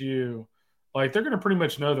LSU, like, they're going to pretty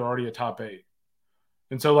much know they're already a top 8.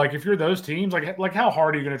 And so, like, if you're those teams, like how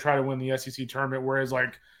hard are you going to try to win the SEC tournament? Whereas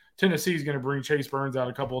like Tennessee is going to bring Chase Burns out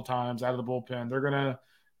a couple of times out of the bullpen. They're going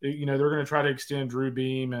to try to extend Drew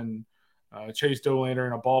Beam and Chase Dolander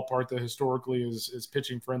in a ballpark that historically is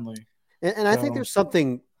pitching friendly. And I think there's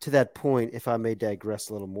something to that point, if I may digress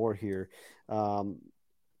a little more here.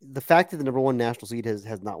 The fact that the number 1 national seed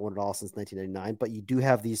has not won it all since 1999, but you do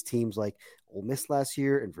have these teams like Ole Miss last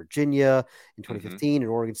year and Virginia in 2015 and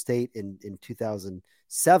Oregon State in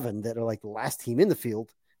 2007 that are like the last team in the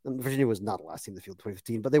field. And Virginia was not the last team in the field in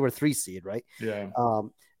 2015, but they were a 3 seed, right? Yeah.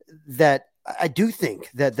 That I do think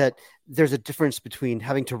that there's a difference between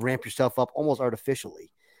having to ramp yourself up almost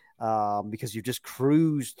artificially. Because you just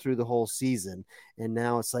cruised through the whole season, and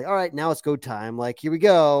now it's like, all right, now it's go time. Like, here we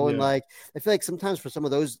go. And like, I feel like sometimes for some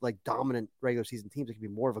of those like dominant regular season teams, it can be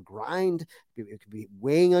more of a grind. It could be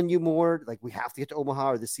weighing on you more. Like, we have to get to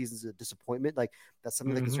Omaha, or this season's a disappointment. Like, that's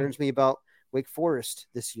something that concerns me about Wake Forest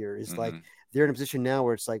this year is like they're in a position now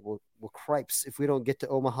where it's like, well, cripes, if we don't get to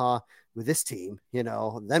Omaha with this team,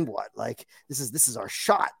 then what? Like this is our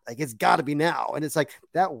shot. Like it's got to be now, and it's like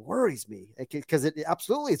that worries me because it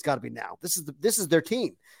absolutely it's got to be now. This is their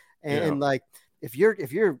team, and like if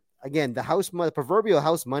you're again the proverbial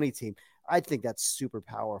house money team. I think that's super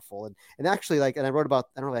powerful. And actually, like, and I wrote about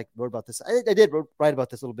this. I did write about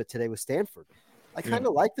this a little bit today with Stanford. I kind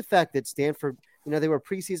of like the fact that Stanford, they were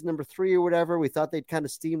preseason number 3 or whatever. We thought they'd kind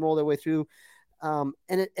of steamroll their way through. And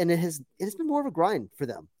it has been more of a grind for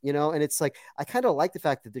them, and it's like, I kind of like the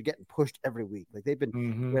fact that they're getting pushed every week. Like they've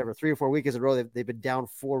been whatever 3 or 4 weeks in a row. They've been down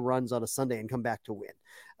 4 runs on a Sunday and come back to win.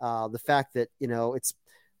 The fact that,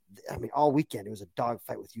 all weekend it was a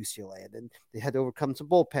dogfight with UCLA, and then they had to overcome some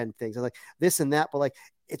bullpen things and like this and that. But like,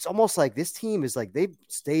 it's almost like this team is like they've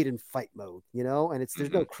stayed in fight mode, and it's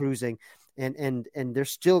there's no cruising, and they're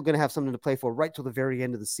still going to have something to play for right till the very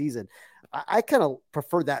end of the season. I kind of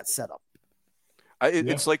prefer that setup. I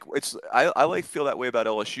like feel that way about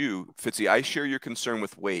LSU, Fitzy. I share your concern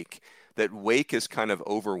with Wake that Wake has kind of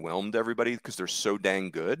overwhelmed everybody because they're so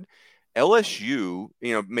dang good. LSU,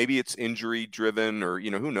 maybe it's injury driven or,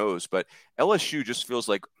 who knows, but LSU just feels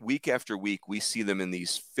like week after week, we see them in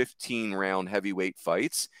these 15 round heavyweight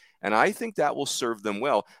fights. And I think that will serve them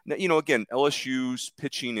well. Now, again, LSU's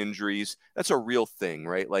pitching injuries, that's a real thing,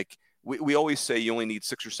 right? Like we always say you only need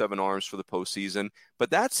 6 or 7 arms for the postseason,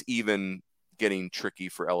 but that's even getting tricky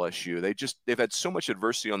for LSU. They've had so much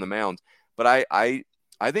adversity on the mound, but I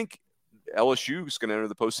think LSU is going to enter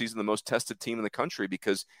the postseason the most tested team in the country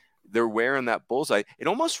because they're wearing that bullseye. It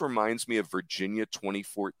almost reminds me of Virginia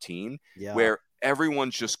 2014, where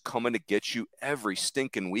everyone's just coming to get you every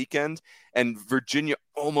stinking weekend. And Virginia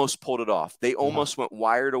almost pulled it off. They almost went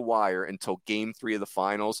wire to wire until game 3 of the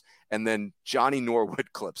finals. And then Johnny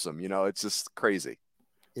Norwood clips them. It's just crazy.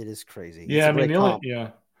 It is crazy. Yeah.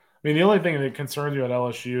 The only thing that concerns you at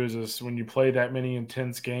LSU is when you play that many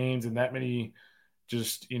intense games and that many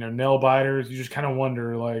just, nail biters, you just kind of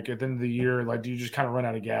wonder, like, at the end of the year, like, do you just kind of run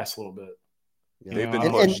out of gas a little bit? They've been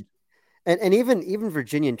pushed. And even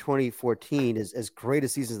Virginia in 2014, as great a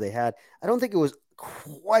season as they had, I don't think it was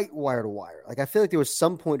quite wire to wire. Like, I feel like there was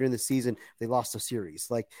some point during the season they lost a series,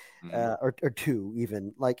 like, or 2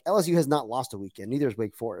 even. Like, LSU has not lost a weekend. Neither has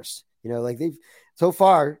Wake Forest. Like they've so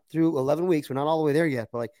far through 11 weeks, we're not all the way there yet,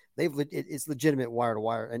 but like it's legitimate wire to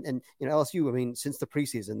wire. And LSU, since the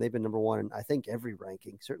preseason, they've been number 1 in I think every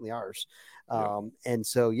ranking, certainly ours. And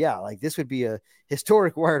so, like this would be a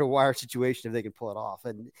historic wire to wire situation if they can pull it off.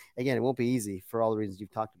 And again, it won't be easy for all the reasons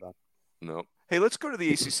you've talked about. No. Hey, let's go to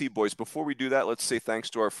the ACC, boys. Before we do that, let's say thanks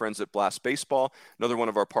to our friends at Blast Baseball, another one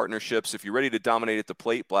of our partnerships. If you're ready to dominate at the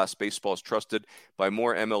plate, Blast Baseball is trusted by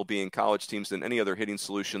more MLB and college teams than any other hitting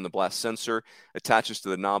solution. The Blast sensor attaches to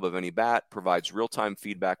the knob of any bat, provides real-time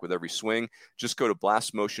feedback with every swing. Just go to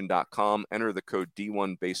blastmotion.com, enter the code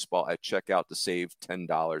D1Baseball at checkout to save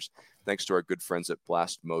 $10. Thanks to our good friends at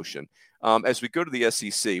Blast Motion. As we go to the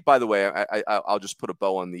SEC, by the way, I'll just put a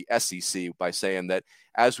bow on the SEC by saying that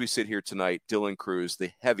as we sit here tonight, Dylan Cruz, the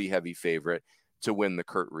heavy favorite to win the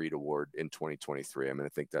Kurt Reed Award in 2023. I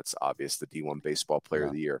think that's obvious, the D1 Baseball Player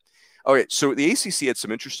of the Year. All right, so the ACC had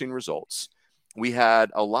some interesting results. We had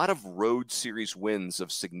a lot of road series wins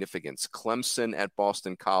of significance. Clemson at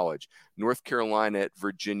Boston College, North Carolina at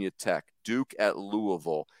Virginia Tech, Duke at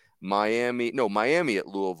Louisville, Miami at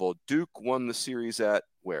Louisville. Duke won the series at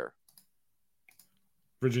where?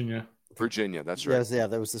 Virginia, that's right. Yeah,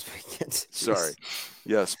 that was this weekend. Sorry.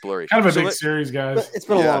 Yes, blurry. Kind of a big series, guys. It's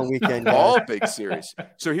been a long weekend. Guys. All big series.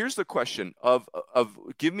 So here's the question of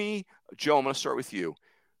give me, Joe, I'm going to start with you.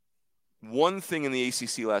 One thing in the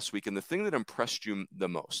ACC last week, and the thing that impressed you the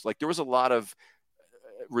most, like there was a lot of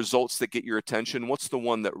results that get your attention. What's the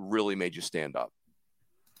one that really made you stand up,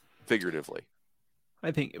 figuratively? I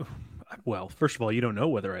think, well, first of all, you don't know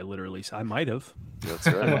whether I might have. That's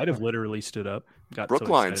right. I might have literally stood up. Got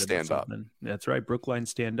Brookline so stand up. That's right. Brookline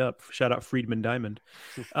stand up. Shout out Friedman Diamond.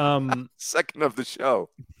 Second of the show.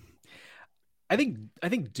 I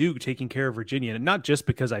think Duke taking care of Virginia, and not just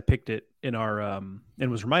because I picked it in our and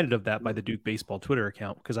was reminded of that by the Duke baseball Twitter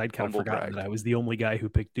account, because I'd kind of forgotten that I was the only guy who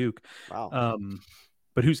picked Duke. Wow.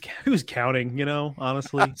 But who's counting,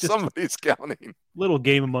 honestly? Somebody's counting. Little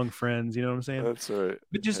game among friends, you know what I'm saying? That's right.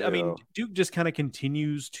 But just, Duke just kind of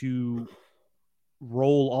continues to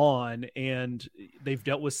roll on, and they've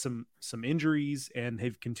dealt with some injuries, and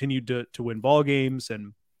they've continued to win ball games.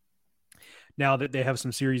 And now that they have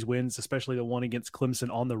some series wins, especially the one against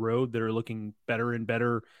Clemson on the road, that are looking better and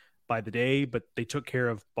better by the day. But they took care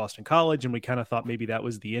of Boston College, and we kind of thought maybe that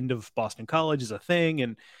was the end of Boston College as a thing.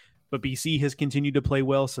 And but BC has continued to play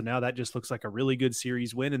well. So now that just looks like a really good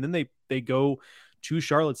series win. And then they go to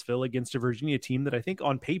Charlottesville against a Virginia team that I think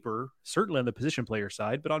on paper, certainly on the position player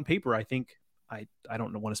side, but on paper, I think I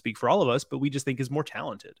don't want to speak for all of us, but we just think is more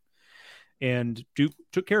talented. And Duke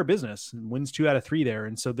took care of business and wins 2 out of 3 there.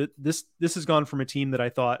 And so this has gone from a team that I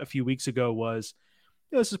thought a few weeks ago was,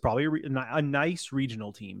 this is probably a nice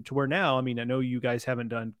regional team, to where now, I mean, I know you guys haven't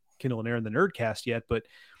done Kindle and Aaron the Nerdcast yet, but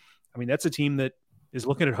I mean, that's a team that is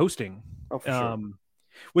looking at hosting, sure.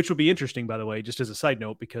 Which would be interesting, by the way, just as a side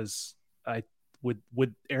note, because would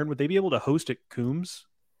they be able to host at Coombs?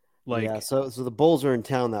 So the Bulls are in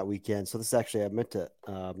town that weekend. So this is actually, I meant to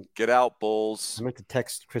get out, Bulls. I meant to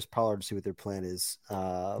text Chris Pollard to see what their plan is.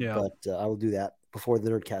 But I will do that before the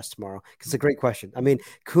Nerdcast tomorrow, because it's a great question. I mean,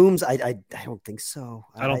 Coombs, I don't think so.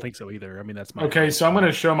 I don't think so either. I mean, that's my okay. So I'm going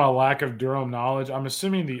to show my lack of Durham knowledge. I'm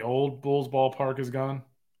assuming the old Bulls ballpark is gone.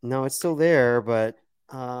 No, it's still there, but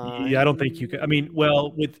I don't think you can. I mean,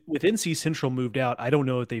 well, with NC Central moved out, I don't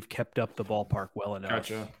know if they've kept up the ballpark well enough.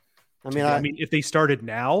 Gotcha. I mean, if they started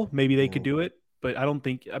now, maybe they could do it, but I don't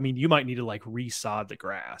think. I mean, you might need to like resod the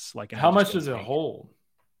grass. Like, how much does it hold?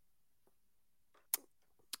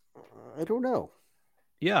 I don't know.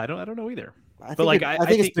 Yeah, I don't know either. I think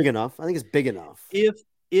it's big enough. I think it's big enough.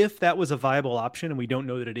 If that was a viable option, and we don't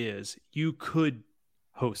know that it is, you could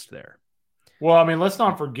host there. Well, I mean, let's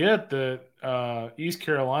not forget that East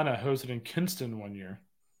Carolina hosted in Kinston one year.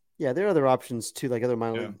 Yeah, there are other options too, like other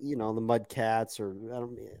minor, the Mudcats, or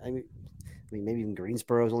I mean, maybe even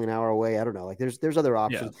Greensboro is only an hour away. I don't know. Like there's other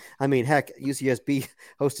options. Yeah. I mean, heck, UCSB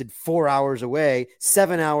hosted 4 hours away,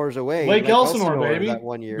 7 hours away. Lake Elsinore, baby, that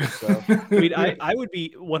one year. So I mean, I would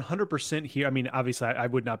be 100% here. I mean, obviously, I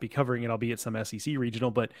would not be covering it. I'll be at some SEC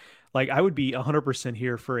regional, but like I would be 100%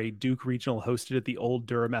 here for a Duke regional hosted at the old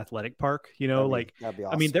Durham Athletic Park. That'd be awesome.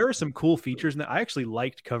 I mean, there are some cool features, and I actually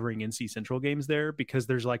liked covering NC Central games there because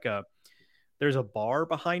there's a bar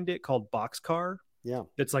behind it called Boxcar. Yeah.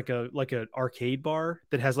 That's like an arcade bar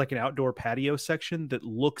that has like an outdoor patio section that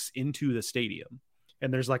looks into the stadium.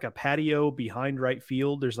 And there's like a patio behind right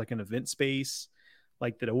field. There's like an event space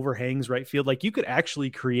like that overhangs right field. Like you could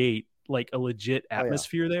actually create like a legit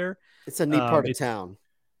atmosphere there. It's a neat part of town.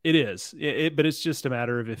 It is. But it's just a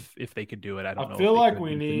matter of if they could do it. I don't know. I feel like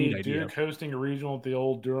we need Duke hosting a regional at the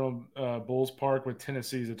old Durham Bulls Park with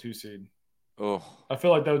Tennessee as a 2 seed. Oh, I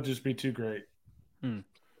feel like that would just be too great.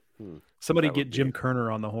 Somebody get Jim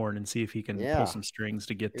Kerner on the horn and see if he can pull some strings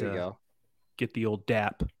to get the old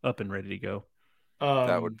DAP up and ready to go.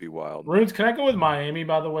 That would be wild. Runes, can I go with Miami,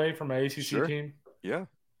 by by from an ACC team? Yeah.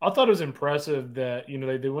 I thought it was impressive that,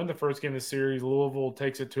 they win the first game of the series. Louisville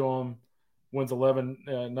takes it to them, wins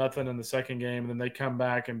 11-0 in the second game, and then they come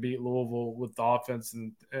back and beat Louisville with the offense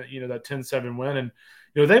and, that 10-7 win. And,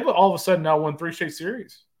 they've all of a sudden now won 3 straight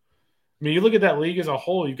series. I mean, you look at that league as a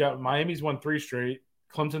whole, you've got Miami's won 3 straight,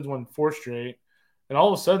 Clemson's won 4 straight, and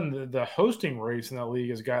all of a sudden the hosting race in that league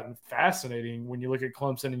has gotten fascinating when you look at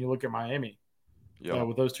Clemson and you look at Miami. Yeah,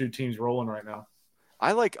 with those 2 teams rolling right now.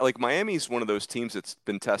 I like Miami's one of those teams that's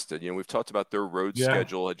been tested. We've talked about their road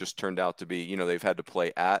schedule. It just turned out to be, they've had to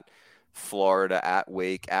play at Florida, at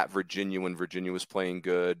Wake, at Virginia when Virginia was playing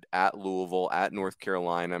good, at Louisville, at North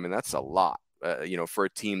Carolina. I mean, that's a lot, for a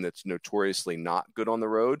team that's notoriously not good on the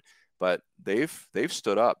road. But they've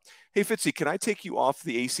stood up. Hey, Fitzy, can I take you off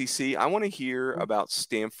the ACC? I want to hear about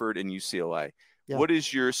Stanford and UCLA. Yeah. What is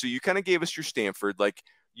so you kind of gave us your Stanford, like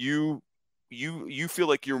you feel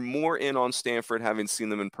like you're more in on Stanford having seen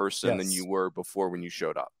them in person than you were before when you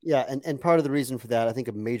showed up. Yeah. And part of the reason for that, I think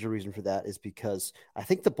a major reason for that is because I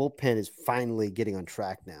think the bullpen is finally getting on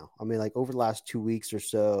track now. I mean, like over the last 2 weeks or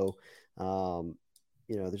so,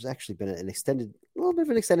 there's actually been a little bit of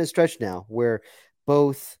an extended stretch now where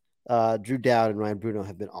both Drew Dowd and Ryan Bruno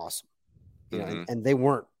have been awesome, and they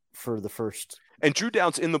weren't for the first. And Drew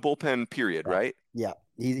Dowd's in the bullpen period, right? Yeah,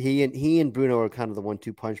 he and Bruno are kind of the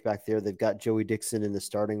 1-2 punch back there. They've got Joey Dixon in the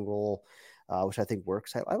starting role, which I think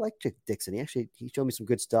works. I like Dixon. He showed me some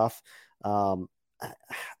good stuff.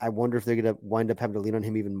 I wonder if they're going to wind up having to lean on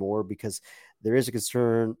him even more because there is a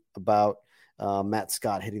concern about Matt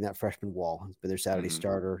Scott hitting that freshman wall. He's been their Saturday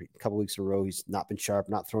starter a couple weeks in a row. He's not been sharp,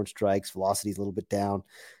 not throwing strikes. Velocity's a little bit down.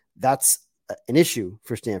 That's an issue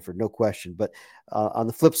for Stanford, no question. But on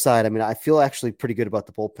the flip side, I mean, I feel actually pretty good about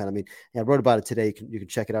the bullpen. I mean, I wrote about it today. You can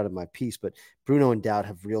check it out in my piece. But Bruno and Dowd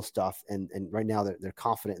have real stuff, and right now they're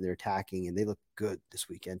confident and they're attacking, and they look good this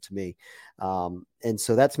weekend to me. And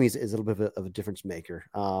so that to me is a little bit of a difference maker.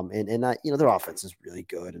 And their offense is really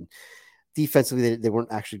good. And defensively, they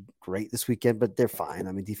weren't actually great this weekend, but they're fine.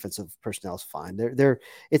 I mean, defensive personnel is fine.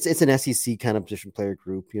 It's an SEC kind of position player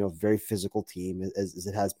group, very physical team as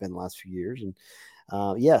it has been the last few years. And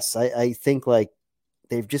yes, I think like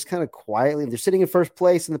they've just kind of quietly, they're sitting in first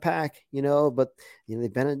place in the pack, but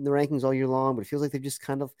they've been in the rankings all year long, but it feels like they've just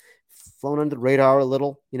kind of flown under the radar a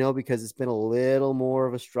little, because it's been a little more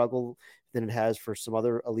of a struggle than it has for some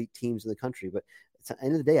other elite teams in the country. But at the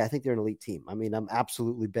end of the day, I think they're an elite team. I mean, I'm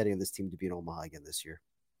absolutely betting on this team to be in Omaha again this year.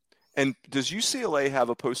 And does UCLA have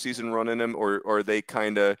a postseason run in them, or are they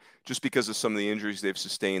kind of, just because of some of the injuries they've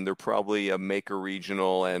sustained, they're probably a maker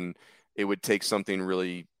regional, and it would take something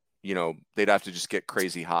really, they'd have to just get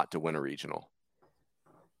crazy hot to win a regional?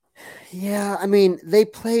 Yeah, I mean, they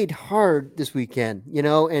played hard this weekend,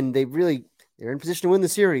 and they're in position to win the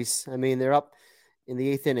series. I mean, they're up in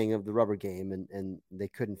the 8th inning of the rubber game, and they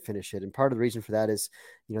couldn't finish it. And part of the reason for that is,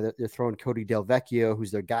 they're throwing Cody Del Vecchio,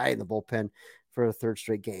 who's their guy in the bullpen, for a third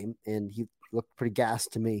straight game. And he looked pretty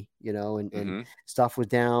gassed to me, and stuff was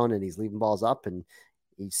down, and he's leaving balls up, and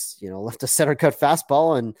he's, left a center cut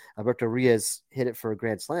fastball, and Alberto Reyes hit it for a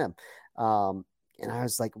grand slam. And I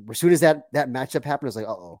was like, as soon as that matchup happened, I was like,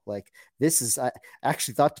 like this is, I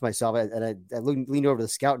actually thought to myself, and I leaned over to the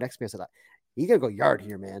scout next to me. I said, you got to go yard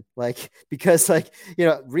here, man. Like, because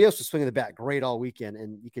Rios was swinging the bat great all weekend,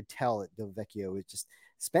 and you could tell that Del Vecchio was just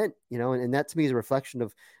spent, and that to me is a reflection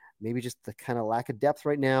of maybe just the kind of lack of depth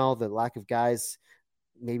right now, the lack of guys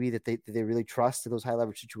maybe that they really trust in those high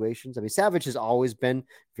leverage situations. I mean, Savage has always been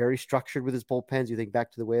very structured with his bullpens. You think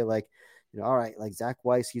back to the way, all right, like Zach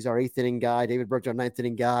Weiss, he's our 8th inning guy. David Burke's our 9th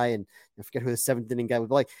inning guy. And I forget who the 7th inning guy was.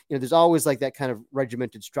 But there's always like that kind of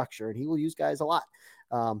regimented structure, and he will use guys a lot.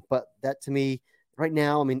 But that to me right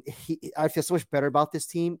now, I mean, I feel so much better about this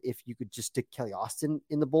team if you could just stick Kelly Austin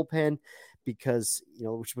in the bullpen, because,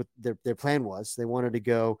 which what their plan was. They wanted to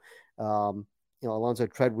go, Alonzo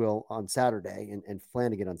Treadwell on Saturday and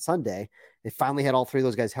Flanagan on Sunday. They finally had all three of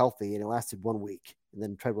those guys healthy, and it lasted 1 week. And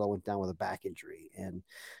then Treadwell went down with a back injury. And,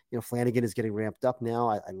 Flanagan is getting ramped up now.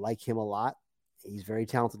 I like him a lot. He's a very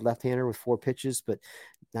talented left-hander with 4 pitches, but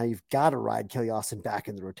now you've got to ride Kelly Austin back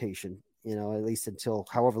in the rotation, at least until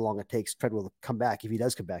however long it takes Treadwell to come back, if he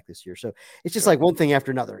does come back this year. So it's just like one thing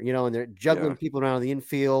after another, and they're juggling people around the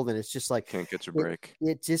infield, and it's just like can't get your break.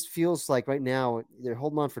 It just feels like right now they're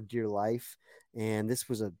holding on for dear life. And this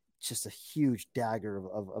was just a huge dagger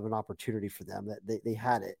of an opportunity for them, that they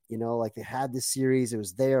had it, like they had this series. It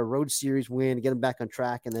was their road series win to get them back on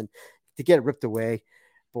track, and then to get it ripped away.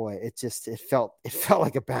 Boy, it felt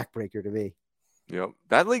like a backbreaker to me. Yep.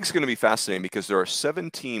 That league's going to be fascinating because there are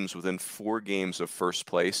 7 teams within 4 games of first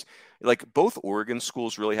place. Like, both Oregon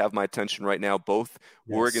schools really have my attention right now. Both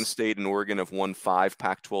Oregon State and Oregon have won 5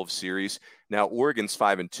 Pac-12 series. Now, Oregon's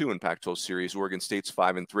 5-2 in Pac-12 series. Oregon State's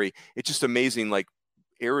 5-3. It's just amazing. Like,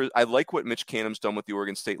 I like what Mitch Canham's done with the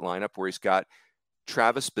Oregon State lineup, where he's got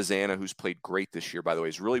Travis Bazana, who's played great this year, by the way.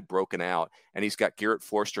 He's really broken out, and he's got Garrett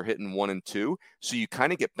Forster hitting 1 and 2. So you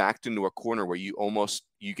kind of get backed into a corner where you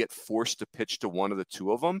get forced to pitch to one of the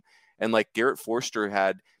two of them. And like, Garrett Forster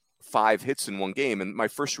had 5 hits in 1 game. And my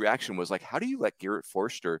first reaction was like, how do you let Garrett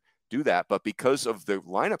Forster do that? But because of the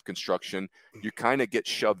lineup construction, you kind of get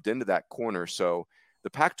shoved into that corner. So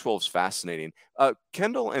the Pac-12 is fascinating.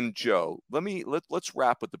 Kendall and Joe, let's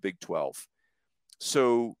wrap with the Big 12.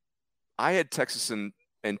 So I had Texas and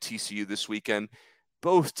TCU this weekend.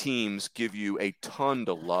 Both teams give you a ton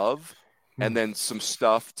to love, and then some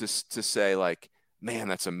stuff to say like, man,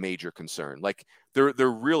 that's a major concern. Like, they're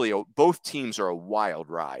really both teams are a wild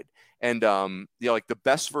ride. And like the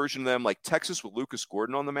best version of them, like Texas with Lucas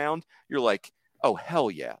Gordon on the mound, you're like, oh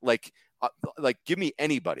hell yeah, like give me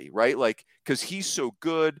anybody, right? Like, because he's so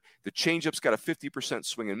good. The changeup's got a 50%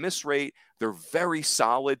 swing and miss rate. They're very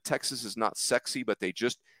solid. Texas is not sexy, but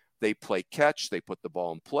they play catch. They put the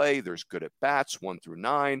ball in play. There's good at bats 1 through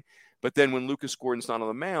 9. But then when Lucas Gordon's not on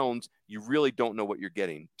the mound, you really don't know what you're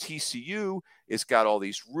getting. TCU has got all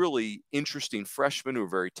these really interesting freshmen who are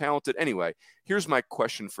very talented. Anyway, here's my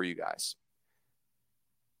question for you guys.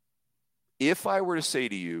 If I were to say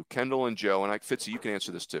to you, Kendall and Joe, and Fitzy, you can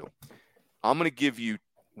answer this too. I'm going to give you,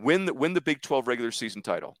 win the Big 12 regular season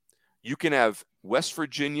title. You can have West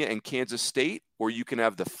Virginia and Kansas State, or you can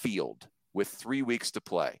have the field with 3 weeks to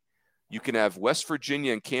play. You can have West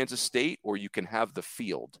Virginia and Kansas State, or you can have the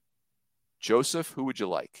field. Joseph, who would you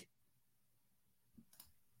like?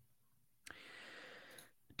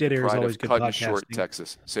 Dead air is always good podcasting. Short,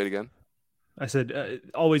 Texas. Say it again. I said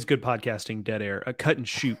always good podcasting. Dead air. Cut and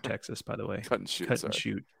shoot, Texas. By the way, cut and shoot.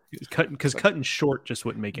 Cut and short just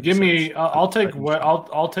wouldn't make any sense. Give me. I'll take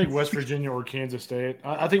West Virginia or Kansas State.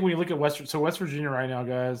 I think when you look at West Virginia right now,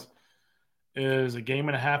 guys, is a game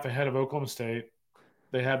and a half ahead of Oklahoma State.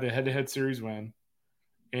 They have the head-to-head series win,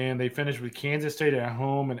 and they finish with Kansas State at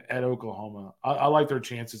home and at Oklahoma. I like their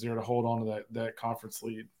chances there to hold on to that conference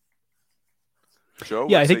lead. Joe,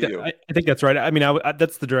 yeah, I think that's right. I mean,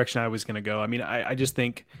 that's the direction I was going to go. I mean, I just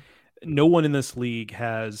think no one in this league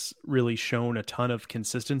has really shown a ton of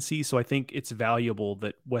consistency. So I think it's valuable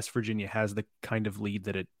that West Virginia has the kind of lead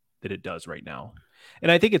that it does right now.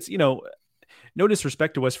 And I think it's, no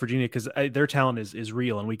disrespect to West Virginia, because their talent is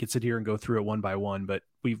real, and we could sit here and go through it one by one, but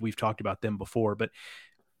we've talked about them before. But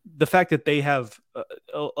the fact that they have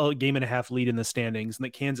a game and a half lead in the standings and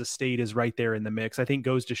that Kansas State is right there in the mix, I think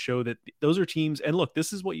goes to show that those are teams. And look,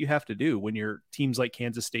 this is what you have to do when you're teams like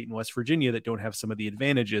Kansas State and West Virginia that don't have some of the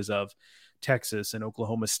advantages of Texas and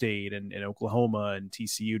Oklahoma State and Oklahoma and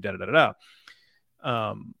TCU,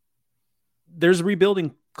 there's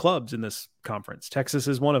rebuilding clubs in this conference. Texas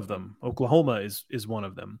is one of them. Oklahoma is one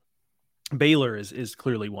of them. Baylor is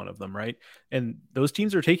clearly one of them, right? And those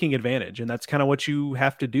teams are taking advantage, and that's kind of what you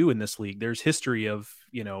have to do in this league. There's history of,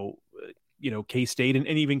 K-State and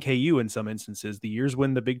even KU in some instances. The years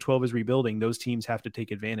when the Big 12 is rebuilding, those teams have to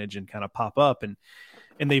take advantage and kind of pop up, and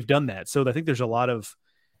they've done that. So I think there's a lot of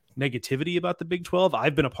negativity about the Big 12.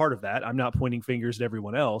 I've been a part of that. I'm not pointing fingers at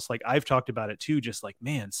everyone else. Like, I've talked about it too, just like,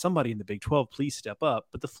 man, somebody in the Big 12, please step up.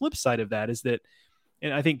 But the flip side of that is that,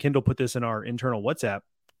 and I think Kendall put this in our internal WhatsApp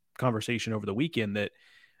conversation over the weekend, that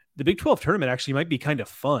the Big 12 tournament actually might be kind of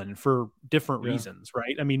fun for different reasons,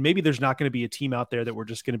 right? I mean, maybe there's not going to be a team out there that we're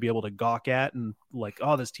just going to be able to gawk at and like,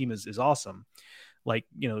 oh, this team is awesome. Like,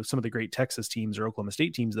 some of the great Texas teams or Oklahoma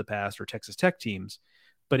State teams of the past or Texas Tech teams,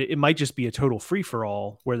 but it might just be a total free for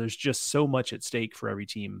all where there's just so much at stake for every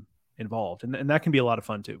team involved. And that can be a lot of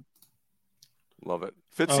fun too. Love it.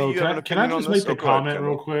 Fitzy, can I just make a comment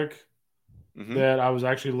real quick? That I was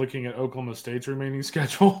actually looking at Oklahoma State's remaining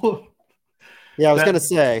schedule. Yeah, I was going to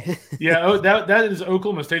say. that is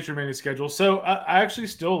Oklahoma State's remaining schedule. So I actually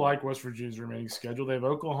still like West Virginia's remaining schedule. They have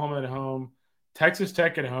Oklahoma at home, Texas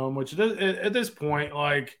Tech at home, which at this point,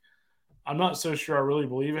 like, I'm not so sure I really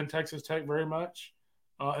believe in Texas Tech very much.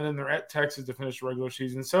 And then they're at Texas to finish the regular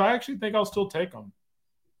season. So I actually think I'll still take them.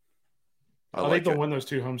 I think they'll win those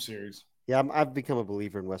two home series. Yeah, I've become a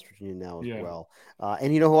believer in West Virginia now as well.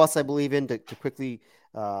 And you know who else I believe in, to quickly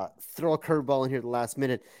throw a curveball in here at the last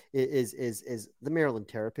minute, is the Maryland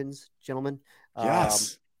Terrapins, gentlemen.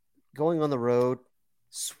 Yes. Going on the road,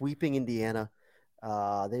 sweeping Indiana.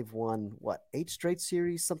 They've won, 8 straight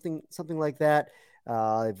series, something like that.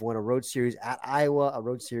 They've won a road series at Iowa, a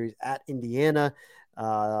road series at Indiana.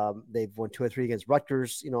 They've won 2 or 3 against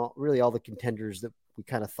Rutgers, really all the contenders that we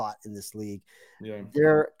kind of thought in this league. Yeah.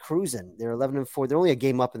 They're cruising. They're 11-4. They're only a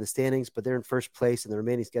game up in the standings, but they're in first place, and the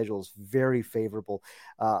remaining schedule is very favorable.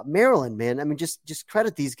 Maryland, man, I mean, just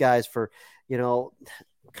credit these guys for,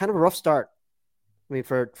 kind of a rough start. I mean,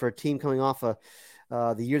 for a team coming off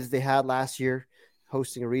the year that they had last year,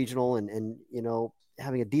 hosting a regional and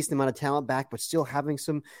having a decent amount of talent back, but still having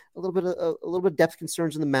a little bit of depth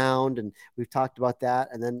concerns in the mound. And we've talked about that.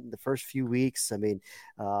 And then the first few weeks, I mean,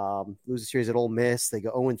 lose a series at Ole Miss, they go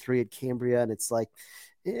 0-3 at Cambria. And it's like,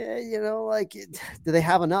 do they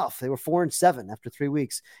have enough? They were 4-7 after 3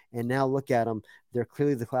 weeks. And now look at them. They're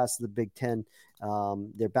clearly the class of the Big Ten.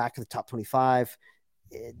 They're back in the top 25.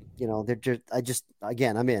 I'm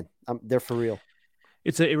in. They're for real.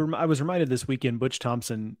 I was reminded this weekend, Butch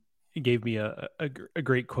Thompson gave me a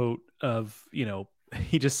great quote of,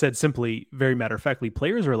 he just said simply, very matter of factly,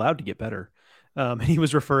 players are allowed to get better. He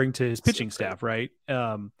was referring to his pitching staff, right?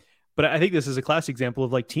 But I think this is a classic example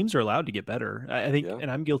of, like, teams are allowed to get better. I think, and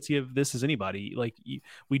I'm guilty of this as anybody. Like,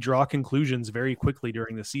 we draw conclusions very quickly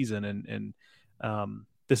during the season, and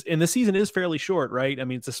the season is fairly short, right? I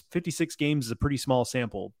mean, it's 56 games is a pretty small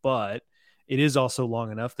sample, but it is also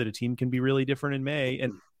long enough that a team can be really different in May.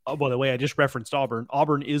 And by the way, I just referenced Auburn.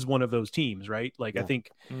 Auburn is one of those teams, right? Like, I think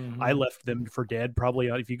I left them for dead. Probably,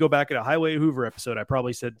 if you go back at a Highway Hoover episode, I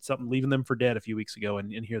probably said something leaving them for dead a few weeks ago,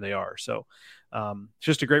 and here they are. So it's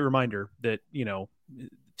just a great reminder that,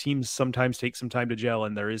 teams sometimes take some time to gel,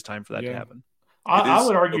 and there is time for that to happen. I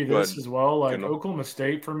would argue this as well. Like, Oklahoma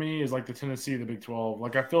State for me is like the Tennessee of the Big 12.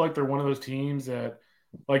 Like, I feel like they're one of those teams that,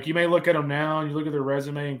 like, you may look at them now and you look at their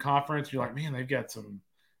resume in conference, you're like, man, they've got some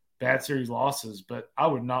bad series losses, but I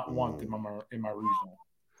would not want them in my regional.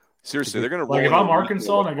 Seriously, they're going to roll. Like, if I'm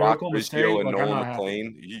Arkansas and I go Oklahoma State, and I'm not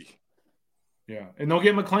happy. Yeah, and they'll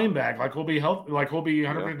get McClain back. Like, we'll be healthy. Like, we'll be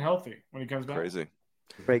 100% healthy when he comes back. Crazy.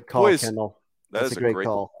 Great call, Kendall. That's a great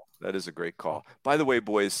call. That is a great call. By the way,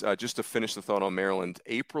 boys, just to finish the thought on Maryland,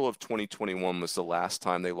 April of 2021 was the last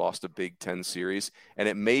time they lost a Big Ten series, and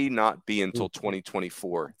it may not be until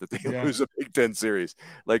 2024 that they lose a Big Ten series.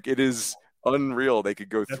 Like, it is unreal. They could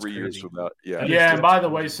go 3 years without. Yeah. Yeah. And by the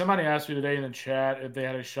way, somebody asked me today in the chat if they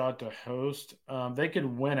had a shot to host. They could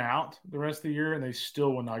win out the rest of the year, and they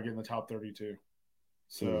still would not get in the top 32.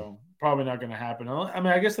 So probably not going to happen. I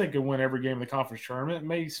mean, I guess they could win every game of the conference tournament. It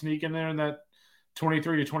may sneak in there in that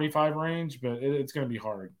 23 to 25 range, but it's going to be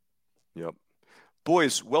hard. Yep.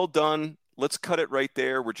 Boys, well done. Let's cut it right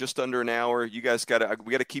there. We're just under an hour. You guys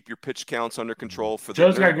we got to keep your pitch counts under control for the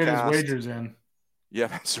Joe's got to get his wagers in. Yeah,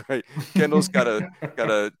 that's right. Kendall's got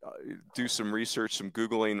to do some research, some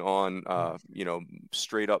Googling on,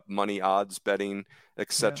 straight up money odds betting,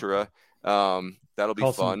 etc. That'll be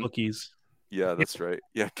fun. Some bookies. Yeah, that's right.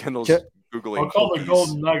 Yeah, Kendall's Googling. I'll call the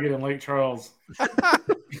Golden Nugget in Lake Charles.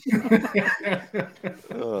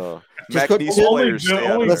 Magnesium players.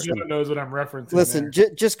 Only Joe knows what I'm referencing. Listen,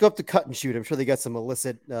 just go up to Cut and Shoot. I'm sure they got some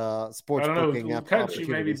illicit sports booking. Cut and Shoot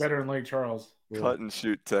may be better in Lake Charles. Cut and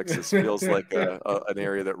Shoot, Texas feels like an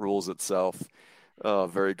area that rules itself.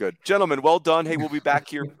 Very good. Gentlemen, well done. Hey, we'll be back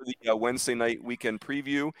here for the Wednesday night weekend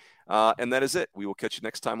preview. And that is it. We will catch you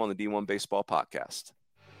next time on the D1 Baseball Podcast.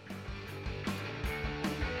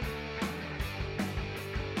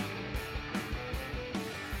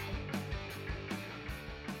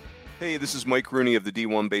 Hey, this is Mike Rooney of the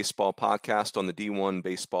D1 Baseball Podcast on the D1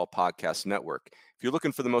 Baseball Podcast Network. If you're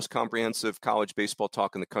looking for the most comprehensive college baseball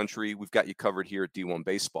talk in the country, we've got you covered here at D1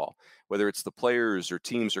 Baseball. Whether it's the players or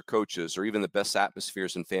teams or coaches or even the best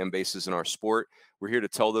atmospheres and fan bases in our sport, we're here to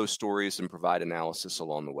tell those stories and provide analysis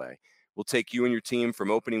along the way. We'll take you and your team from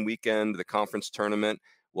opening weekend to the conference tournament.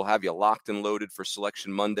 We'll have you locked and loaded for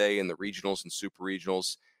Selection Monday and the regionals and super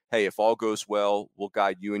regionals. Hey, if all goes well, we'll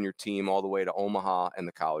guide you and your team all the way to Omaha and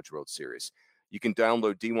the College World Series. You can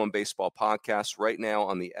download D1 Baseball Podcasts right now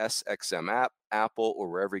on the SXM app, Apple, or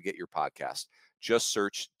wherever you get your podcast. Just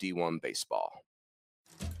search D1 Baseball.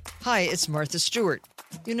 Hi, it's Martha Stewart.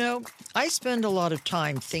 You know, I spend a lot of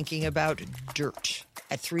time thinking about dirt.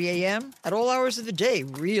 At 3 a.m., at all hours of the day,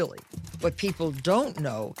 really. What people don't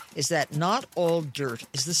know is that not all dirt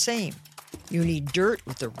is the same. You need dirt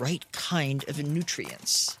with the right kind of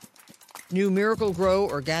nutrients. New Miracle Grow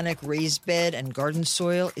organic raised bed and garden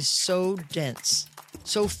soil is so dense,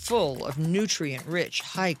 so full of nutrient-rich,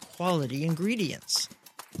 high-quality ingredients.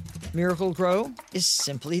 Miracle Grow is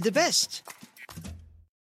simply the best.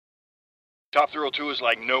 Top Thrill 2 is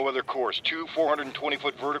like no other course. 2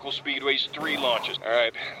 420-foot vertical speedways, 3 launches. All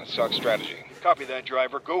right, let's talk strategy. Copy that,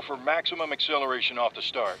 driver. Go for maximum acceleration off the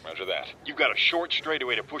start. Roger that. You've got a short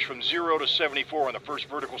straightaway to push from 0 to 74 on the first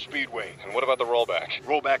vertical speedway. And what about the rollback?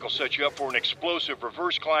 Rollback will set you up for an explosive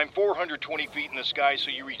reverse climb 420 feet in the sky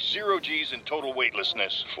so you reach 0 G's in total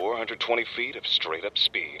weightlessness. 420 feet of straight-up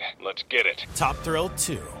speed. Let's get it. Top Thrill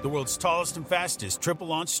 2, the world's tallest and fastest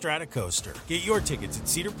triple-launch strata coaster. Get your tickets at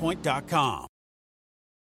cedarpoint.com.